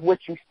student of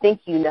what you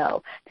think you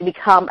know to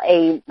become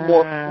a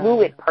more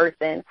fluid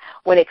person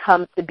when it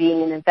comes to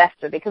being an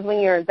investor. Because when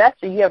you're an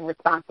investor, you have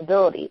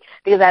responsibility.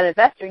 Because as an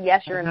investor,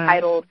 yes, you're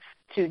entitled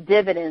to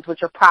dividends,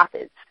 which are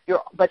profits.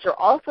 But you're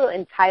also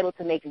entitled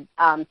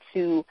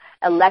to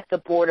elect a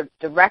board of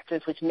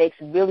directors, which makes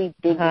really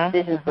big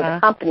decisions for the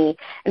company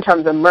in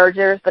terms of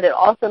mergers. But it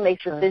also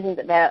makes decisions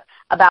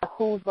about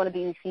who's going to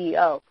be the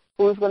CEO,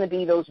 who's going to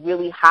be those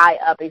really high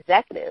up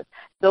executives.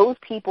 Those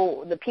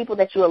people, the people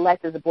that you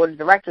elect as a board of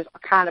directors,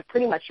 are kind of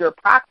pretty much your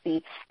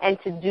proxy and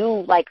to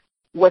do like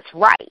what's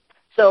right.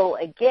 So,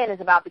 again,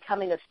 it's about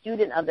becoming a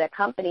student of that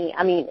company,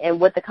 and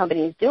what the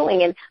company is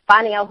doing, and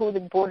finding out who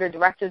the board of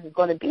directors is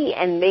going to be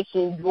and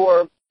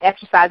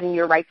exercising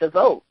your right to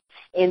vote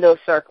in those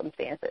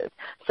circumstances.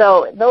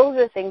 So those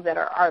are things that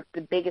are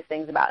the biggest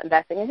things about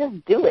investing, and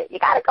just do it. You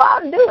got to go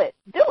out and do it.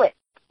 Do it.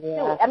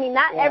 Yeah. Do it.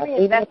 Not every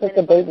investment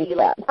is going to be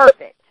like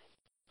perfect.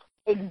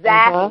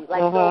 Exactly.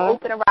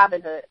 Open a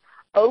Robinhood,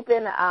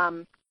 open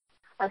a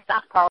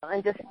stock portal,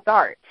 and just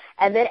start.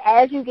 And then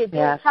as you get good,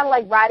 it's kind of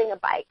like riding a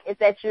bike. It's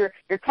that your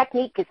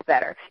technique gets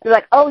better. You're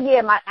like,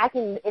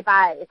 if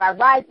I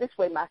ride this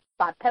way, my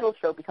pedal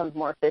stroke becomes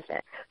more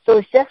efficient. So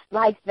it's just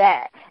like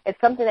that.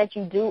 It's something that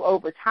you do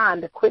over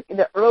time.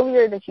 The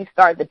earlier that you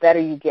start, the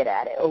better you get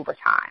at it over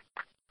time.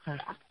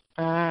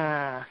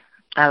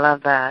 I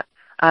love that.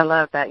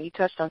 You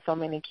touched on so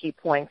many key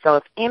points. So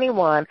if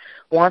anyone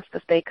wants to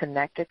stay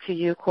connected to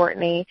you,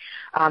 Courtney,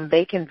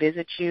 they can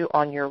visit you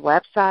on your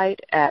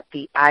website at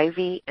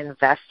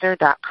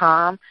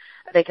theivyinvestor.com.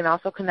 They can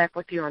also connect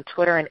with you on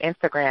Twitter and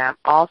Instagram,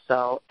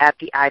 also at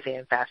the Ivy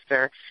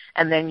Investor.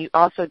 And then you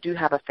also do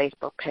have a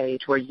Facebook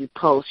page where you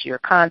post your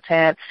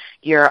content,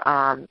 your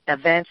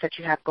events that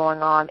you have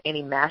going on,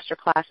 any master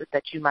classes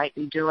that you might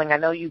be doing. I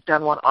know you've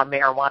done one on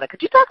marijuana.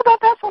 Could you talk about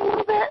that for a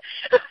little bit?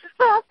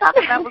 I thought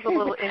that was a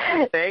little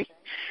interesting.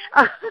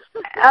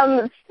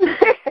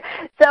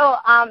 So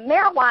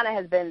marijuana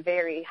has been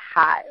very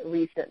hot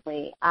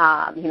recently,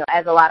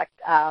 as a lot of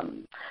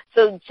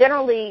so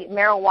generally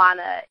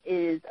marijuana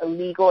is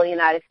illegal in the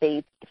United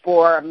States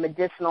for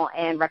medicinal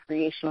and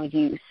recreational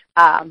use.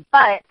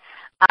 But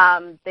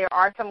there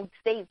are some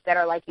states that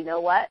are like, you know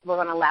what, we're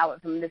going to allow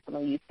it for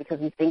medicinal use because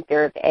we think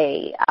there's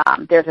a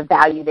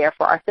value there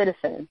for our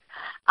citizens.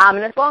 And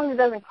as long as it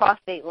doesn't cross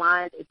state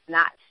lines, it's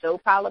not so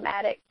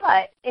problematic.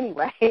 But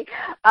anyway,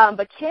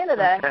 but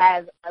Canada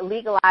has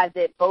legalized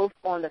it both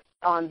on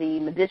the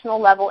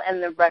medicinal level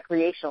and the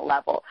recreational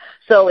level.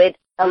 So there's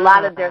a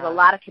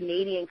lot of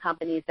Canadian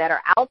companies that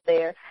are out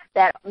there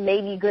that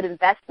may be good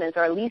investments,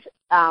 or at least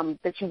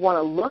that you want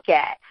to look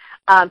at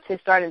to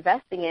start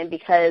investing in,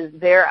 because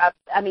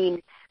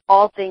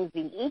all things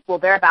being equal,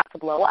 they're about to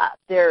blow up.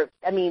 They're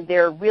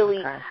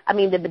really,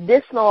 the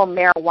medicinal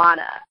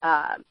marijuana,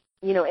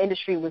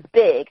 industry was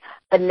big,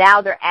 but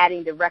now they're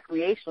adding the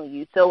recreational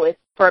use. So if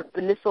for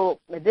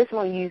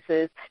medicinal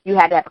uses, you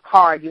had to have a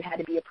card, you had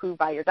to be approved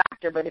by your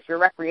doctor, but if you're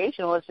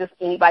recreational, it's just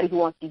anybody who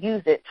wants to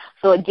use it.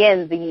 So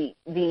again,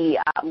 the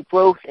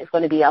growth is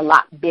going to be a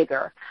lot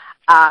bigger.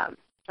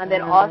 And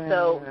then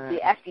also the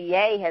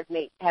FDA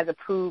has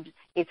approved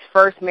its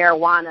first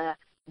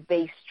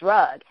marijuana-based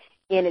drug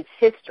in its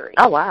history.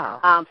 Oh,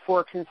 wow.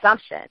 For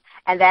consumption.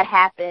 And that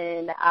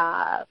happened,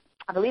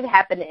 I believe it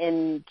happened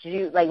in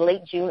June, like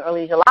late June,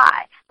 early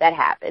July, that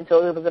happened.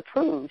 So it was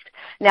approved.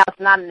 Now, it's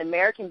not an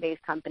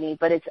American-based company,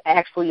 but it's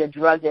actually a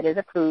drug that is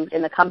approved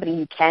and the company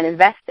you can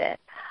invest in.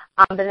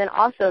 But then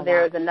also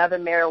there's another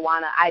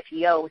marijuana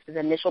IPO, which is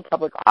an initial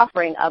public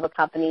offering of a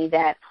company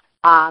that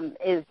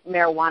is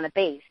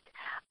marijuana-based.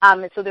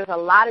 And so there's a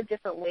lot of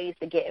different ways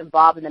to get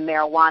involved in the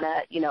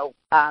marijuana,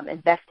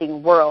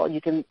 investing world.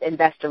 You can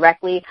invest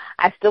directly.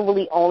 I still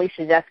really only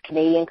suggest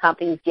Canadian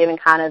companies, given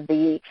kind of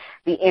the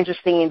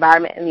interesting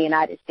environment in the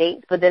United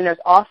States. But then there's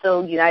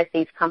also United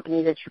States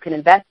companies that you can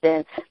invest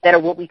in that are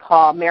what we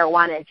call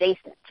marijuana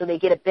adjacent. So they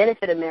get a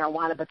benefit of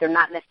marijuana, but they're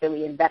not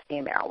necessarily investing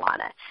in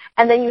marijuana.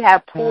 And then you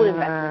have pooled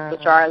investments,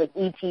 which are like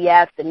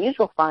ETFs and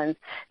mutual funds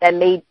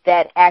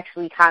that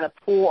actually kind of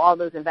pool all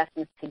those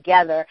investments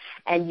together,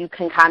 and you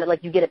can kind of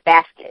like you get a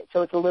basket.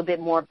 So it's a little bit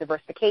more of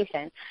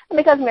diversification. And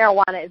because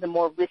marijuana is a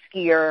more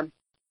riskier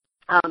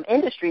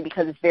industry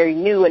because it's very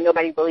new and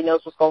nobody really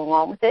knows what's going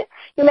on with it,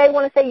 you may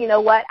want to say, you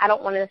know what, I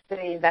don't want to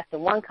necessarily invest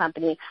in one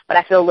company, but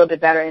I feel a little bit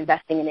better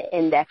investing in an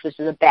index, which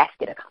is a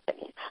basket of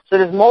companies. So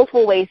there's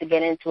multiple ways to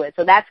get into it.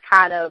 So that's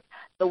kind of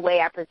the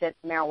way I present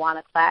the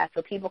marijuana class,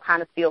 so people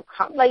kind of feel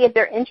like if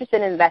they're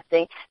interested in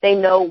investing, they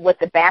know what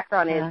the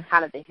background is,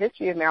 kind of the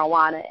history of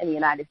marijuana in the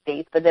United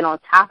States, but then on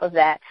top of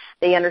that,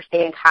 they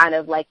understand kind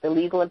of like the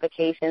legal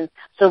implications,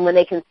 so when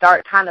they can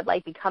start kind of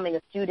like becoming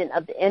a student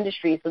of the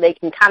industry, so they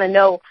can kind of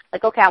know,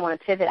 like, okay, I want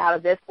to pivot out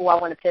of this, or I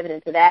want to pivot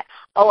into that.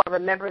 Oh, I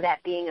remember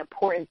that being an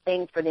important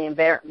thing for the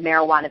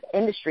marijuana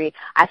industry.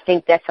 I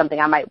think that's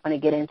something I might want to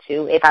get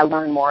into if I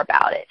learn more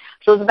about it.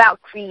 So it's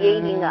about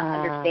creating an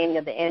understanding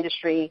of the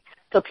industry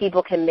so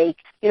people can make,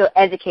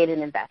 educated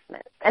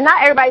investments. And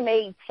not everybody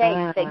may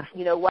say,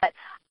 you know what,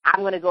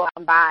 I'm going to go out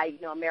and buy,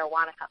 a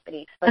marijuana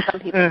company. But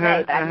some people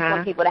may. But I just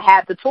want people to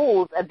have the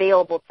tools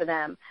available to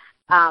them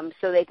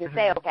so they can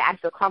say, okay, I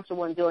feel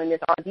comfortable in doing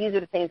this, or these are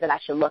the things that I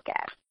should look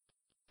at.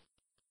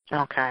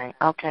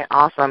 Okay,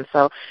 awesome.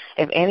 So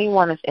if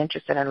anyone is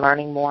interested in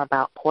learning more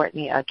about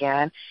Courtney,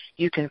 again,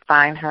 you can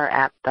find her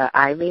at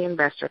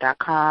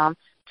theivyinvestor.com,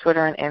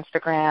 Twitter and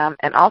Instagram,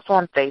 and also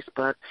on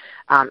Facebook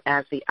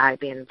as the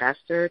Ivy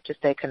Investor, to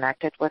stay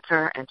connected with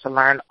her and to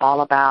learn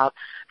all about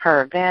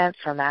her events,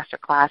 her master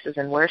classes,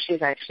 and where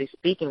she's actually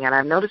speaking. And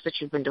I've noticed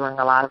that you've been doing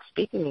a lot of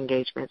speaking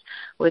engagements,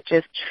 which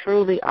is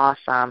truly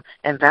awesome.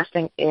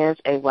 Investing is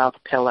a wealth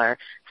pillar.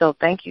 So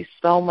thank you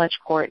so much,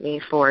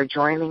 Courtney, for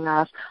joining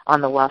us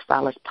on the Wealth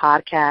Stylist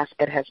podcast.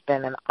 It has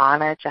been an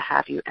honor to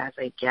have you as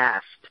a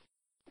guest.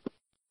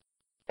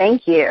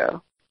 Thank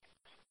you.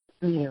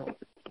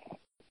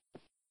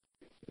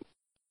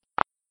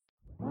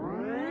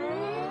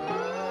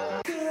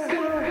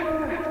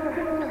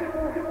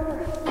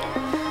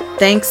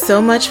 Thanks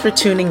so much for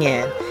tuning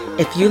in.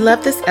 If you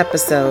love this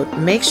episode,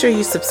 make sure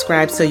you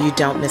subscribe so you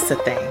don't miss a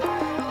thing.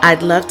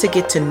 I'd love to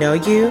get to know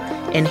you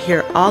and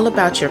hear all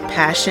about your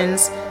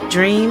passions,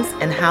 dreams,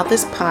 and how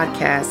this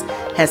podcast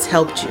has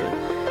helped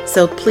you.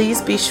 So please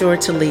be sure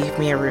to leave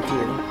me a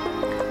review.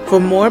 For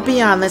more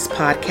beyond this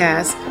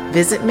podcast,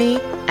 visit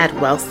me at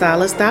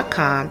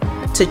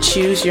wealthstylist.com to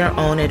choose your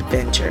own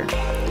adventure.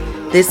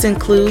 This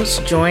includes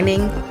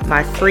joining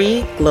my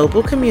free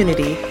global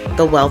community,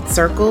 The Wealth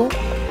Circle,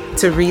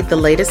 to read the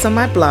latest on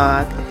my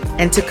blog,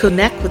 and to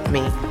connect with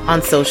me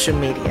on social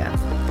media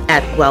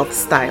at Wealth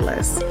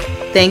Stylist.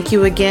 Thank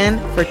you again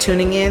for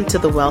tuning in to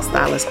the Wealth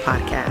Stylist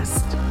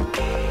podcast.